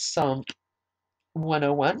 Psalm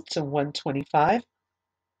 101 to 125.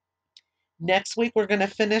 Next week, we're going to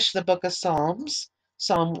finish the book of Psalms,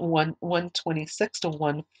 Psalm 126 to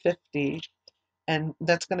 150. And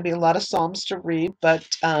that's going to be a lot of Psalms to read, but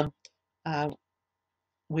uh,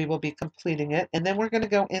 we will be completing it. And then we're going to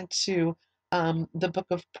go into the book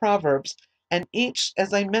of Proverbs. And each,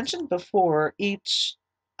 as I mentioned before, each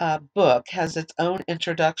book has its own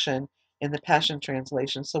introduction in the Passion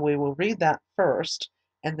Translation. So we will read that first,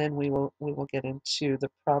 and then we will get into the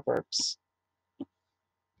Proverbs.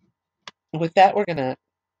 With that, we're going to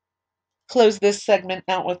close this segment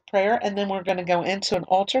out with prayer, and then we're going to go into an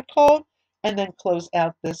altar call and then close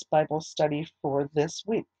out this Bible study for this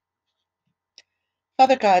week.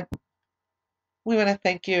 Father God, we want to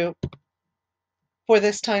thank you for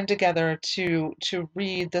this time together to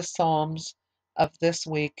read the Psalms of this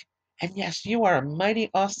week. And yes, you are a mighty,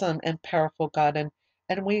 awesome, and powerful God,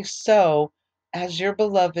 and we so, as your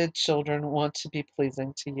beloved children, want to be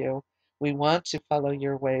pleasing to you. We want to follow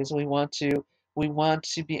your ways. We want to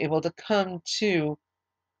be able to come to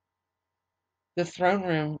the throne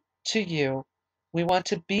room to you. We want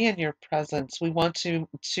to be in your presence. We want to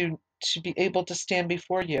be able to stand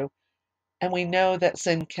before you. And we know that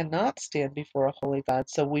sin cannot stand before a holy God.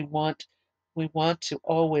 So we want to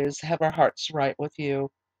always have our hearts right with you.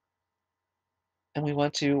 And we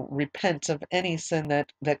want to repent of any sin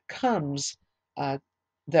that comes uh,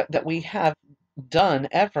 that we have done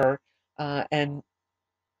ever, and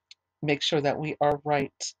make sure that we are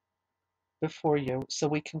right before you so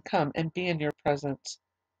we can come and be in your presence,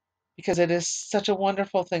 because it is such a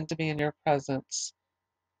wonderful thing to be in your presence.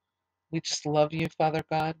 We just love you, Father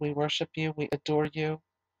God. We worship you. We adore you.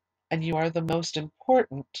 And you are the most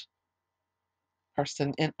important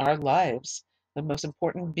person in our lives, the most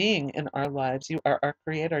important being in our lives. You are our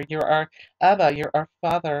creator. You're our Abba. You're our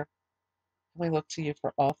Father. We look to you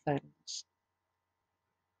for all things.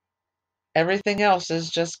 Everything else is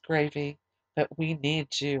just gravy, but we need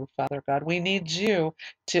you, Father God. We need you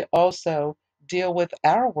to also deal with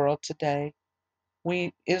our world today.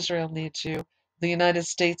 Israel needs you. The United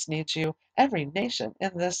States needs you. Every nation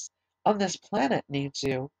on this planet needs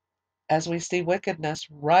you. As we see wickedness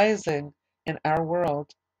rising in our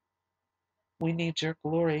world, we need your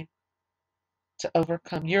glory to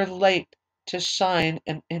overcome, your light to shine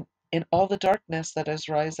in all the darkness that is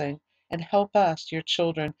rising, and help us, your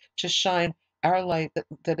children, to shine our light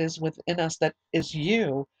that is within us, that is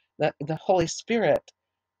you, the Holy Spirit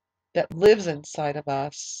that lives inside of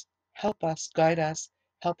us. Help us, guide us,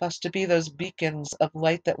 help us to be those beacons of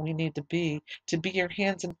light that we need to be your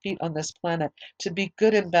hands and feet on this planet, to be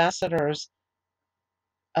good ambassadors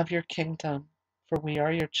of your kingdom, for we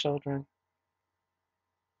are your children,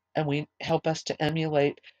 and we help us to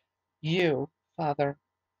emulate you, Father.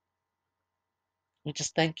 We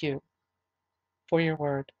just thank you for your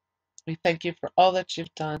word. We thank you for all that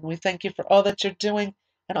you've done. We thank you for all that you're doing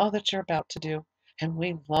and all that you're about to do. And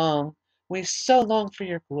we so long for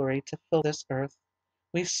your glory to fill this earth.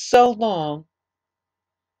 We so long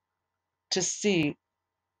to see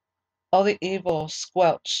all the evil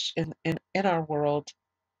squelched in our world,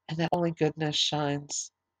 and that only goodness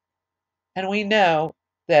shines. And we know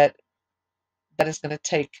that that is going to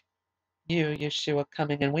take you, Yeshua,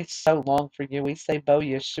 coming. And we so long for you. We say, Bo,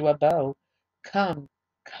 Yeshua, Bo, come,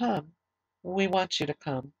 come. We want you to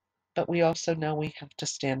come. But we also know we have to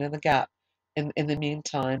stand in the gap in the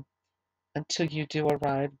meantime until you do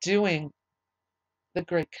arrive, doing the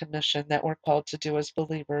great commission that we're called to do as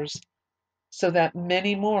believers, so that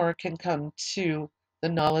many more can come to the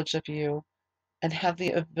knowledge of you and have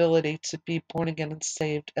the ability to be born again and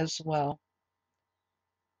saved as well.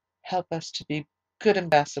 Help us to be good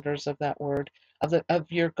ambassadors of that word, of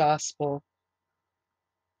your gospel.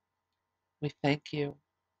 We thank you.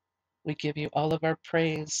 We give you all of our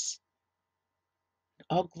praise.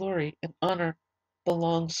 All glory and honor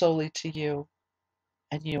belong solely to you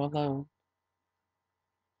and you alone.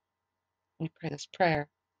 We pray this prayer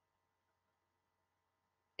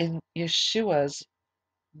in Yeshua's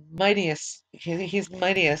mightiest, he's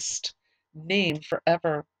mightiest name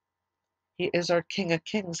forever. He is our King of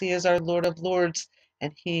Kings. He is our Lord of Lords.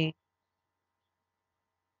 And he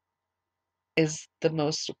is the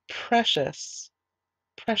most precious,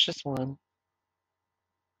 precious one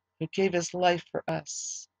who gave his life for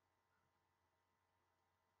us.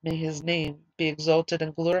 May his name be exalted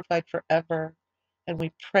and glorified forever. And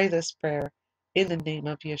we pray this prayer in the name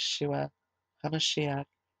of Yeshua HaMashiach,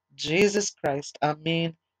 Jesus Christ.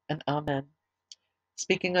 Amen and amen.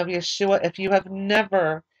 Speaking of Yeshua, if you have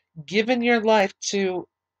never given your life to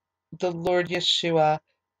the Lord Yeshua,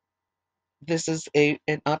 this is an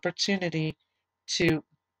opportunity to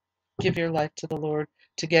give your life to the Lord,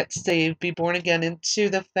 to get saved, be born again into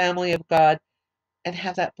the family of God, and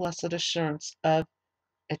have that blessed assurance of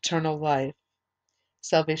eternal life.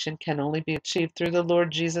 Salvation can only be achieved through the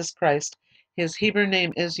Lord Jesus Christ. His Hebrew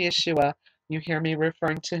name is Yeshua. You hear me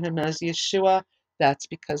referring to him as Yeshua? That's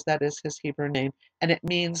because that is his Hebrew name, and it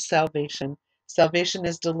means salvation. Salvation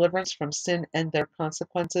is deliverance from sin and their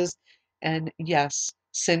consequences. And yes,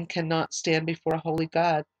 sin cannot stand before a holy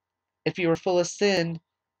God. If you are full of sin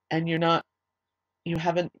and you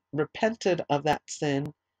haven't repented of that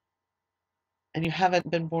sin, and you haven't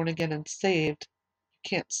been born again and saved, you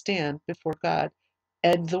can't stand before God.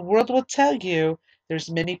 And the world will tell you there's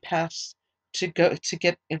many paths to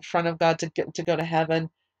get in front of God, to go to heaven,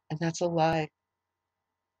 and that's a lie.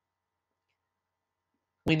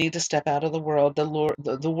 We need to step out of the world.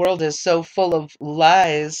 The world is so full of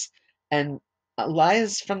lies, and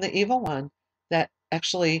lies from the evil one that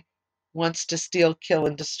actually wants to steal, kill,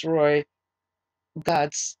 and destroy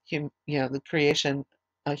God's the creation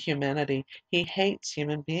of humanity. He hates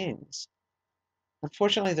human beings.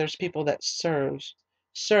 Unfortunately, there's people that serves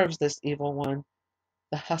this evil one,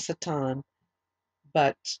 the Hasatan,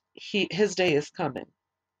 but his day is coming.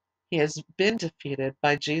 He has been defeated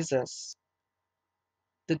by Jesus.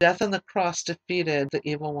 The death on the cross defeated the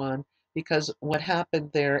evil one, because what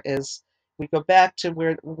happened there is, we go back to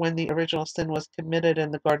when the original sin was committed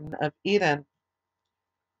in the Garden of Eden.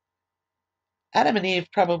 Adam and Eve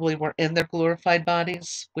probably were in their glorified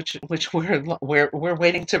bodies, which we're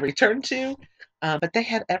waiting to return to, but they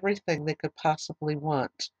had everything they could possibly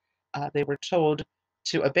want. They were told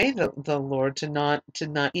to obey the Lord, to not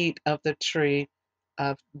eat of the tree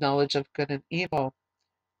of knowledge of good and evil,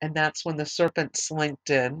 and that's when the serpent slinked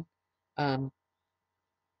in. Um,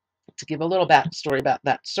 to give a little backstory about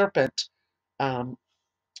that serpent, um,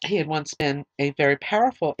 he had once been a very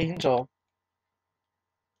powerful angel,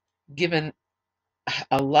 given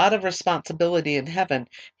a lot of responsibility in heaven.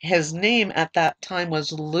 His name at that time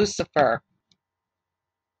was Lucifer.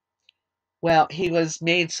 Well, he was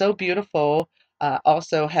made so beautiful,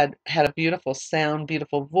 also had a beautiful sound,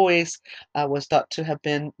 beautiful voice, was thought to have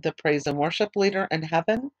been the praise and worship leader in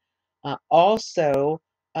heaven, also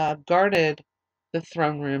guarded the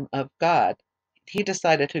throne room of God. He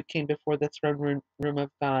decided who came before the throne room of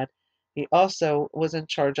God. He also was in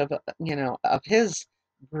charge of, of his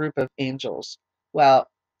group of angels. Well,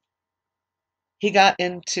 he got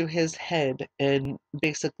into his head and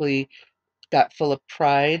basically got full of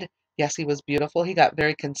pride. Yes, he was beautiful. He got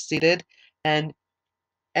very conceited and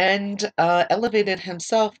elevated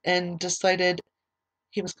himself and decided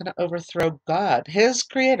he was going to overthrow God, his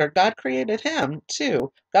creator. God created him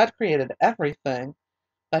too. God created everything,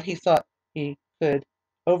 but he thought he could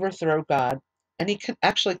overthrow God. And he could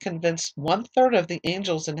actually convince one third of the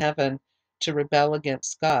angels in heaven to rebel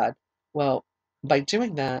against God. Well, by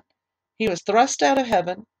doing that, he was thrust out of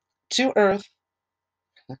heaven to earth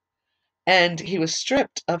and he was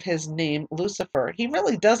stripped of his name, Lucifer. He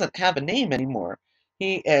really doesn't have a name anymore.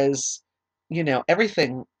 He is,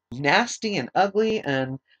 everything nasty and ugly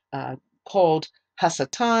and uh, called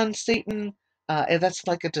Hasatan, Satan. And that's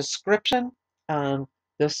like a description. Um,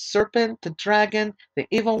 the serpent, the dragon, the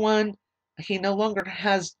evil one. He no longer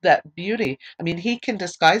has that beauty. I mean, he can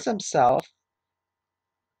disguise himself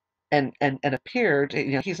and appeared.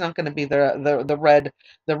 He's not going to be the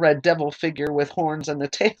red devil figure with horns and the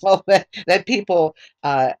tail that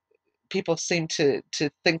people seem to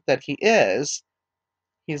think that he is.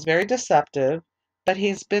 He's very deceptive, but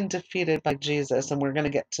he's been defeated by Jesus, and we're going to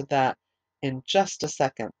get to that in just a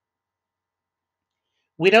second.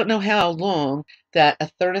 We don't know how long that a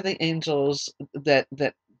third of the angels that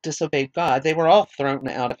disobeyed God, they were all thrown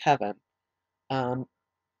out of heaven. Um,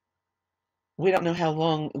 we don't know how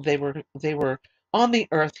long they were on the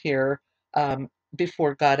earth here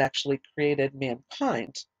before God actually created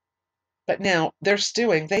mankind. But now they're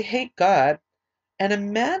stewing. They hate God. And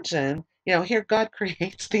imagine, here God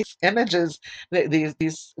creates these images,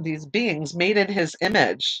 these beings made in His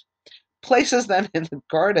image, places them in the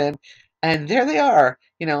garden, and there they are,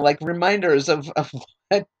 like reminders of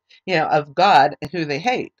what, of God and who they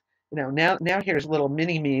hate. Now here's little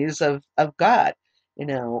mini me's of God. You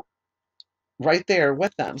know, right there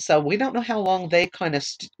with them. So we don't know how long they kind of,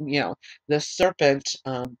 the serpent,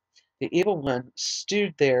 the evil one,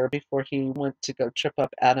 stewed there before he went to go trip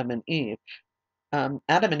up Adam and Eve.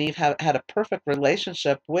 Adam and Eve had a perfect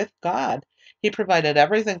relationship with God. He provided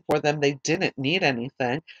everything for them. They didn't need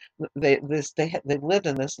anything. They lived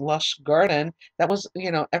in this lush garden that was,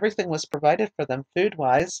 everything was provided for them food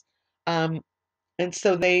wise. Um, and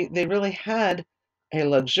so they really had a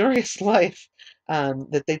luxurious life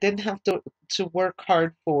that they didn't have to work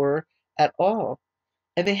hard for at all.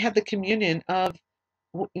 And they had the communion of,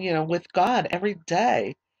 with God every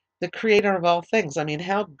day, the creator of all things. I mean,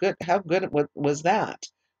 how good was that?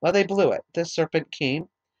 Well, they blew it. The serpent came,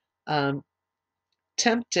 um,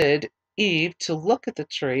 tempted Eve to look at the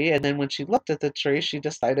tree, and then when she looked at the tree, she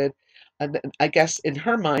decided, I guess in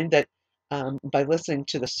her mind, that by listening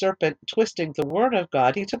to the serpent twisting the word of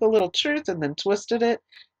God, he took a little truth and then twisted it,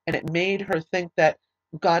 and it made her think that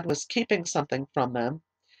God was keeping something from them.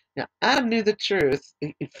 Now, Adam knew the truth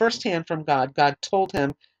firsthand from God. God told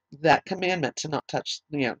him that commandment to not touch,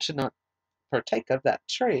 to not partake of that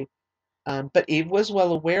tree. But Eve was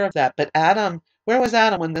well aware of that. But Adam, where was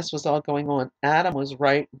Adam when this was all going on? Adam was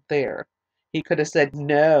right there. He could have said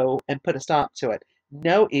no and put a stop to it.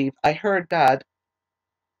 No, Eve, I heard God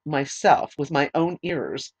myself with my own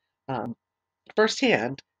ears um,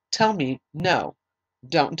 firsthand tell me, no,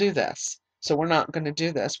 don't do this. So we're not going to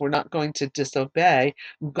do this. We're not going to disobey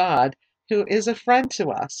God, who is a friend to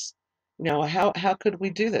us. How could we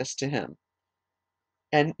do this to him?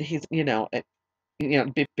 And he's,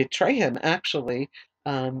 betray him actually,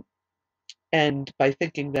 um, and by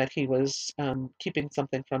thinking that he was keeping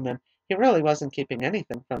something from them, he really wasn't keeping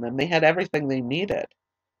anything from them. They had everything they needed.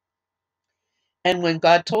 And when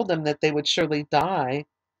God told them that they would surely die,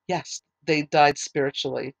 yes, they died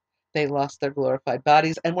spiritually. They lost their glorified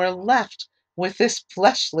bodies and were left with this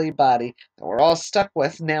fleshly body that we're all stuck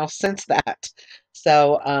with now since that.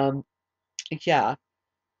 So, yeah.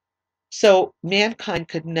 So mankind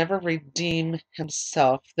could never redeem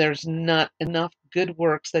himself. There's not enough good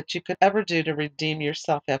works that you could ever do to redeem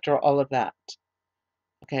yourself after all of that.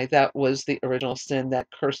 Okay, that was the original sin that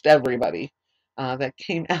cursed everybody that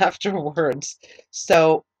came afterwards.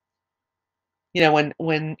 So,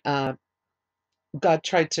 when God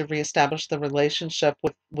tried to reestablish the relationship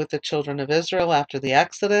with the children of Israel after the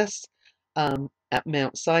Exodus at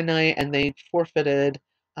Mount Sinai, and they forfeited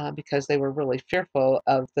because they were really fearful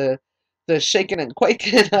of the shaking and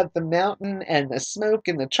quaking of the mountain and the smoke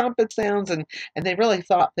and the trumpet sounds, and they really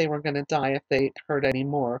thought they were going to die if they heard any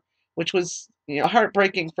more, which was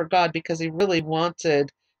heartbreaking for God because He really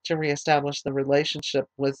wanted to reestablish the relationship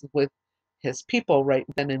with His people right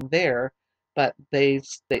then and there. But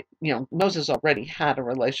Moses already had a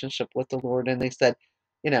relationship with the Lord, and they said,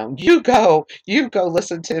 you go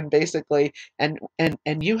listen to him basically, and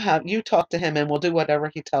you talk to him, and we'll do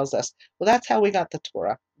whatever he tells us. Well, that's how we got the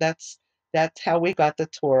Torah. That's how we got the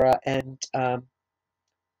Torah, and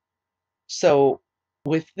so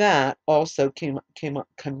with that also came up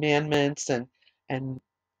commandments, and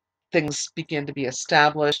things began to be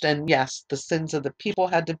established, and yes, the sins of the people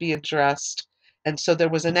had to be addressed, and so there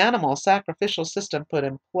was an animal sacrificial system put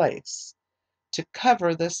in place to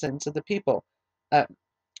cover the sins of the people. Uh,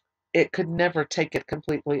 it could never take it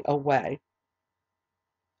completely away,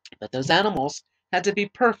 but those animals had to be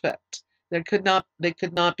perfect. They could not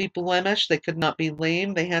be blemished. They could not be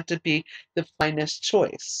lame. They had to be the finest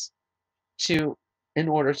choice to in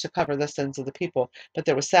order to cover the sins of the people. But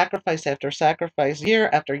there was sacrifice after sacrifice, year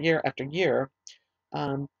after year after year.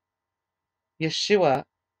 Um, Yeshua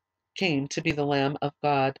came to be the Lamb of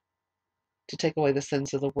God to take away the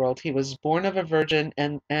sins of the world. He was born of a virgin,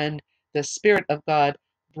 and the Spirit of God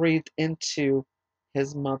breathed into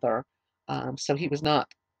his mother. So he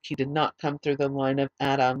did not come through the line of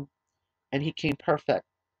Adam, and he came perfect,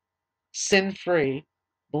 sin free,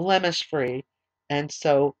 blemish free. And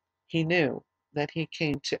so he knew that he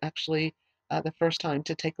came to actually, the first time,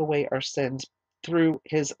 to take away our sins through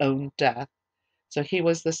his own death. So he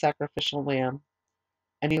was the sacrificial lamb,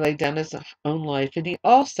 and he laid down his own life. And he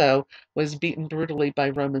also was beaten brutally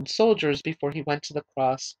by Roman soldiers before he went to the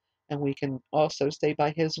cross. And we can also say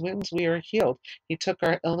by his wounds we are healed. He took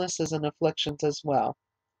our illnesses and afflictions as well.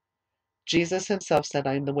 Jesus himself said,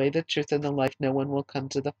 I am the way, the truth, and the life. No one will come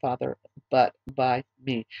to the Father but by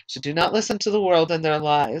me. So do not listen to the world and their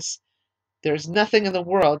lies. There's nothing in the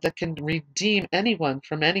world that can redeem anyone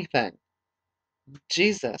from anything.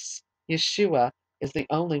 Jesus, Yeshua, is the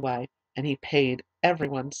only way, and he paid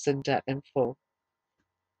everyone's sin debt in full.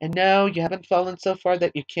 And no, you haven't fallen so far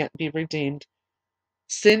that you can't be redeemed.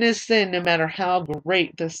 Sin is sin, no matter how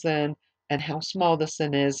great the sin and how small the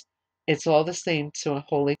sin is. It's all the same to a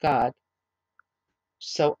holy God.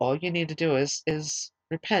 So all you need to do is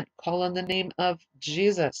repent, call on the name of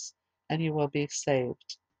Jesus, and you will be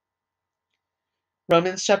saved.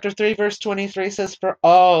 Romans chapter 3, verse 23 says, For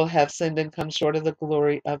all have sinned and come short of the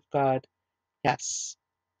glory of God. Yes,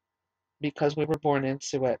 because we were born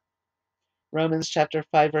into it. Romans chapter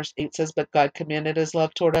 5, verse 8 says, But God commanded his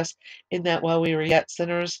love toward us, in that while we were yet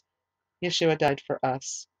sinners, Yeshua died for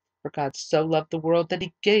us. For God so loved the world that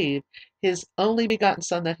he gave his only begotten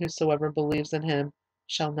Son, that whosoever believes in him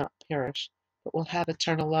shall not perish, but will have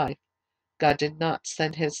eternal life. God did not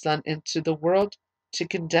send his Son into the world to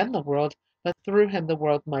condemn the world, but through him the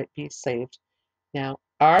world might be saved. Now,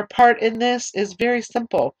 our part in this is very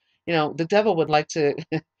simple. The devil would like to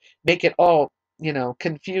make it all,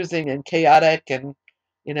 confusing and chaotic, and,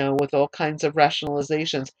 with all kinds of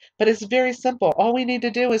rationalizations. But it's very simple. All we need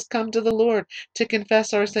to do is come to the Lord to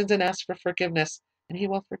confess our sins and ask for forgiveness, and he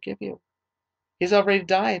will forgive you. He's already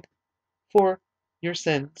died for your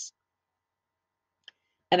sins,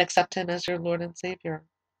 and accept him as your Lord and Savior.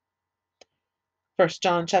 1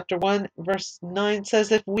 John chapter 1, verse 9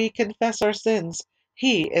 says, If we confess our sins,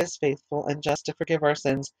 he is faithful and just to forgive our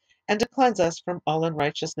sins and to cleanse us from all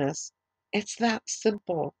unrighteousness. It's that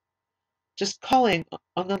simple. Just calling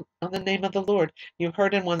on the name of the Lord. You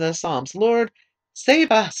heard in one of the Psalms, Lord,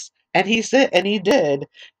 save us. And he said, and he did.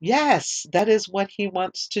 Yes, that is what he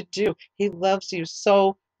wants to do. He loves you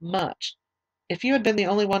so much. If you had been the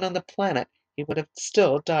only one on the planet, he would have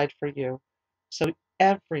still died for you. So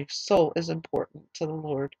every soul is important to the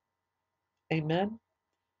Lord. Amen.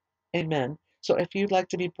 Amen. So if you'd like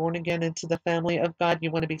to be born again into the family of God,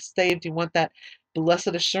 you want to be saved, you want that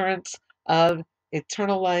blessed assurance of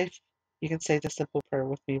eternal life, you can say the simple prayer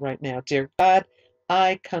with me right now. Dear God,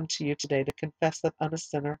 I come to you today to confess that I'm a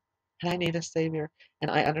sinner and I need a Savior. And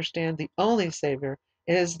I understand the only Savior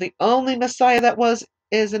is the only Messiah that was,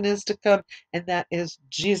 is, and is to come, and that is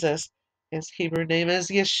Jesus. His Hebrew name is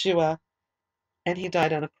Yeshua. And he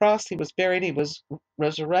died on a cross, he was buried, he was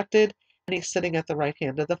resurrected, and he's sitting at the right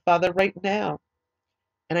hand of the Father right now.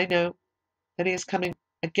 And I know that he is coming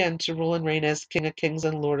again to rule and reign as King of Kings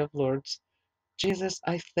and Lord of Lords. Jesus,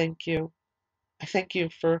 I thank you. I thank you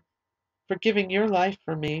for giving your life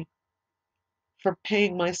for me, for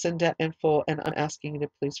paying my sin debt in full, and I'm asking you to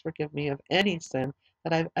please forgive me of any sin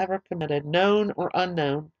that I've ever committed, known or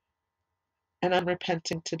unknown. And I'm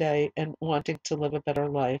repenting today and wanting to live a better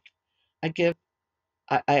life.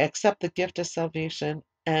 I accept the gift of salvation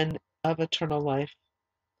and of eternal life.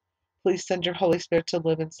 Please send your Holy Spirit to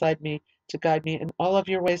live inside me, to guide me in all of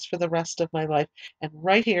your ways for the rest of my life. And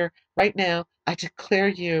right here, right now, I declare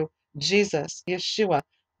you, Jesus, Yeshua,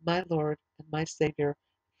 my Lord and my Savior,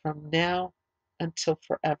 from now until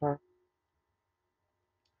forever.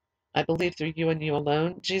 I believe through you and you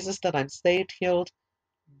alone, Jesus, that I'm saved, healed,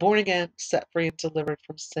 born again, set free, and delivered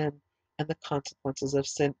from sin and the consequences of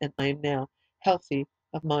sin, and I am now healthy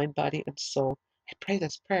of mind, body, and soul. I pray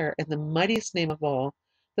this prayer in the mightiest name of all,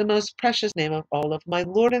 the most precious name of all, of my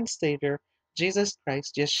Lord and Savior, Jesus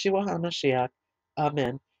Christ, Yeshua HaMashiach.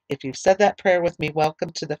 Amen. If you've said that prayer with me,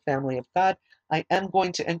 welcome to the family of God. I am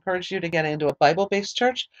going to encourage you to get into a Bible-based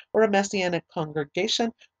church or a Messianic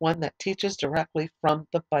congregation, one that teaches directly from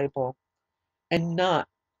the Bible and not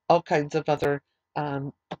all kinds of other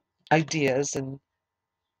um, ideas and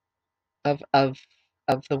of of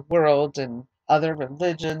of the world and other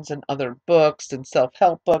religions and other books and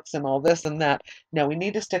self-help books and all this and that. No, we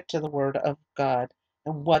need to stick to the Word of God.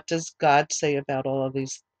 And what does God say about all of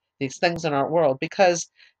these things in our world? Because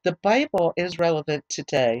the Bible is relevant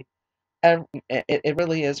today. It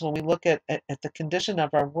really is. When we look at the condition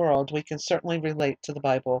of our world, we can certainly relate to the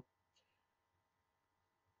Bible.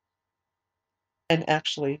 And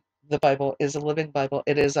actually, the Bible is a living Bible.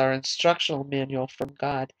 It is our instructional manual from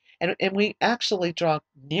God. And we actually draw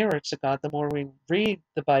nearer to God the more we read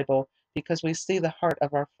the Bible because we see the heart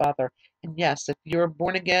of our Father. And yes, if you're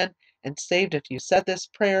born again and saved, if you said this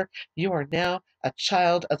prayer, you are now a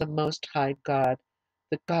child of the Most High God,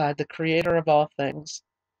 the creator of all things.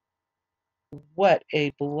 What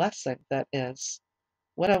a blessing that is.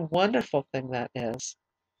 What a wonderful thing that is.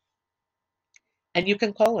 And you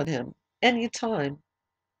can call on him anytime.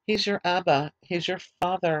 He's your Abba. He's your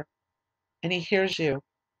Father. And he hears you.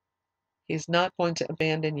 He's not going to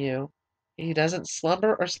abandon you. He doesn't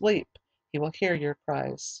slumber or sleep. He will hear your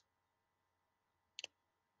cries.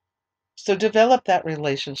 So develop that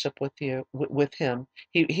relationship with him.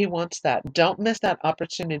 He wants that. Don't miss that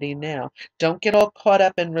opportunity now. Don't get all caught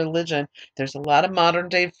up in religion. There's a lot of modern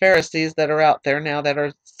day Pharisees that are out there now that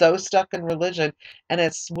are so stuck in religion, and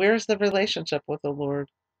it's where's the relationship with the Lord?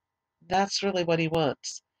 That's really what he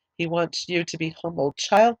wants. He wants you to be humble,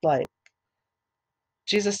 childlike.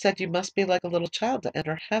 Jesus said you must be like a little child to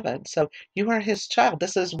enter heaven. So you are his child.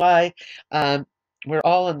 This is why we're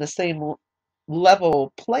all in the same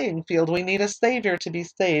level playing field. We need a savior to be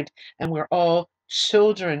saved, and we're all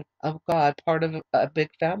children of God, part of a big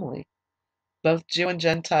family, both Jew and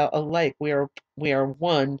Gentile alike. We are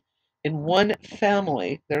one in one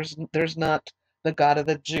family. There's not the God of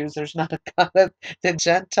the Jews. There's not a God of the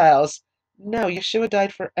Gentiles. No, Yeshua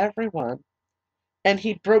died for everyone. And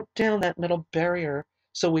he broke down that middle barrier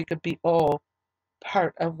so we could be all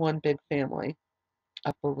part of one big family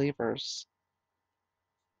of believers.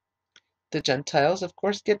 The Gentiles, of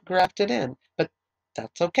course, get grafted in, but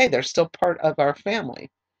that's okay. They're still part of our family.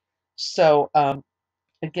 So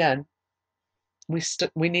again,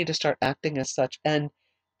 we need to start acting as such and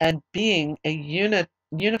being a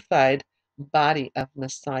unified body of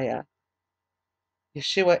Messiah.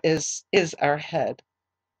 Yeshua is our head,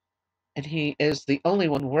 and he is the only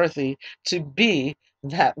one worthy to be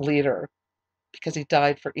that leader, because he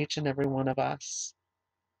died for each and every one of us.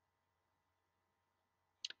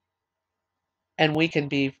 And we can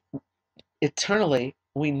be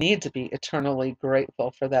we need to be eternally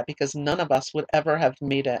grateful for that, because none of us would ever have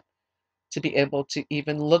made it to be able to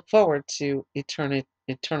even look forward to eternity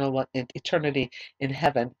in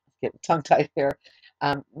heaven. Getting tongue-tied here.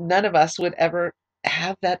 None of us would ever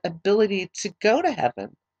have that ability to go to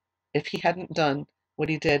heaven if he hadn't done what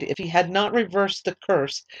he did, if he had not reversed the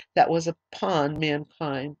curse that was upon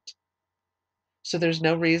mankind. So there's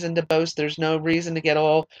no reason to boast. There's no reason to get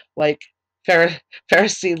all like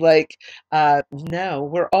Pharisee like. No,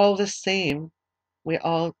 we're all the same. We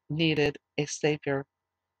all needed a Savior,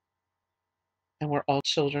 and we're all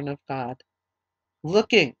children of God,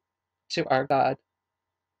 looking to our God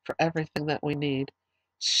for everything that we need.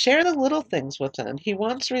 Share the little things with him. He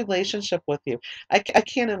wants relationship with you. I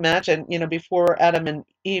can't imagine, before Adam and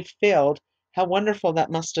Eve failed, how wonderful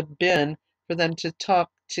that must have been for them to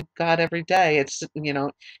talk to God every day.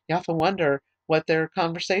 You often wonder what their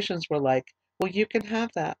conversations were like. Well, you can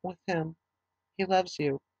have that with him. He loves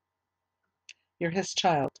you. You're his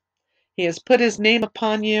child. He has put his name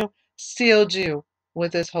upon you, sealed you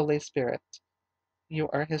with his Holy Spirit. You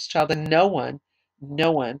are his child, and no one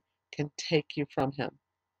can take you from him.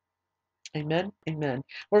 Amen. Amen.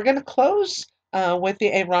 We're going to close with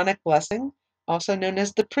the Aaronic blessing, also known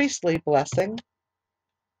as the priestly blessing.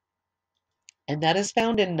 And that is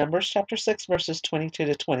found in Numbers chapter 6, verses 22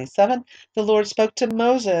 to 27. The Lord spoke to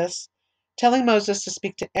Moses, telling Moses to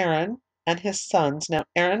speak to Aaron and his sons. Now,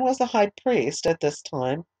 Aaron was the high priest at this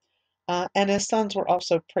time, and his sons were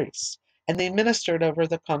also priests. and they ministered over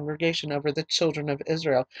the congregation, over the children of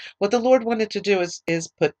Israel. What the Lord wanted to do is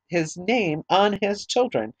put his name on his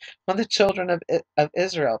children, on the children of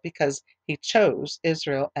Israel, because he chose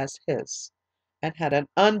Israel as his and had an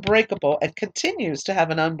unbreakable and continues to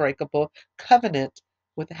have an unbreakable covenant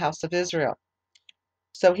with the house of Israel.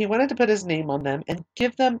 So he wanted to put his name on them and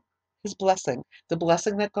give them his blessing, the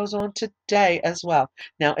blessing that goes on today as well.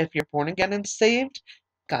 Now, if you're born again and saved,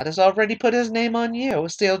 God has already put his name on you,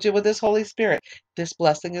 sealed you with his Holy Spirit. This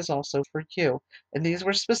blessing is also for you. And these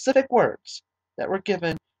were specific words that were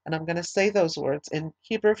given. And I'm going to say those words in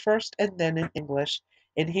Hebrew first and then in English.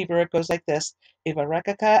 In Hebrew, it goes like this: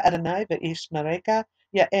 Ivarekaka Adonai ve'ishmereka,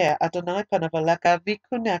 Ya'eh Adonai panavaleka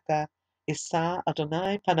vikuneka, Isa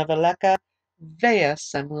Adonai panavaleka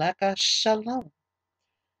ve'asemleka shalom.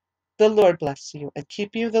 The Lord bless you and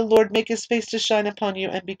keep you. The Lord make his face to shine upon you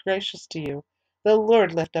and be gracious to you. The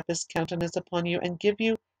Lord lift up his countenance upon you and give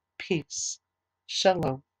you peace.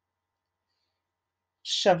 Shalom.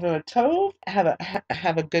 Shavua Tov.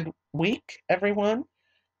 Have a good week, everyone.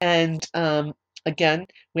 And again,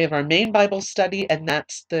 we have our main Bible study, and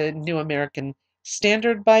that's the New American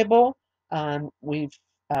Standard Bible. We've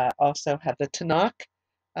also have the Tanakh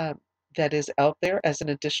uh, that is out there as an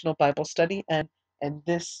additional Bible study, and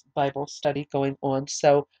this Bible study going on.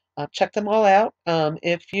 So check them all out.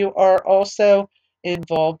 If you are also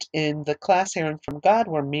involved in the class Hearing from God,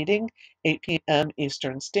 we're meeting 8 p.m.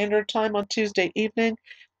 Eastern Standard Time on Tuesday evening.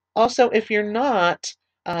 Also, if you're not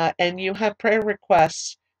and you have prayer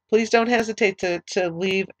requests, please don't hesitate to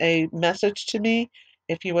leave a message to me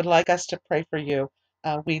if you would like us to pray for you.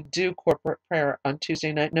 We do corporate prayer on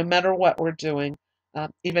Tuesday night, no matter what we're doing.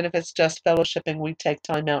 Even if it's just fellowshipping, we take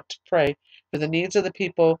time out to pray for the needs of the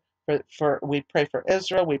people. We pray for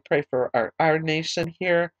Israel, we pray for our nation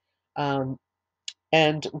here. Um,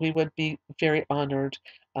 and we would be very honored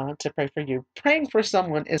to pray for you. Praying for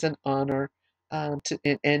someone is an honor,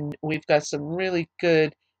 and we've got some really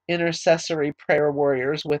good intercessory prayer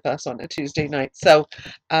warriors with us on a Tuesday night. So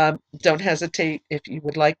don't hesitate. If you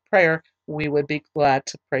would like prayer, we would be glad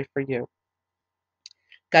to pray for you.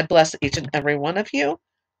 God bless each and every one of you,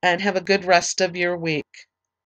 and have a good rest of your week.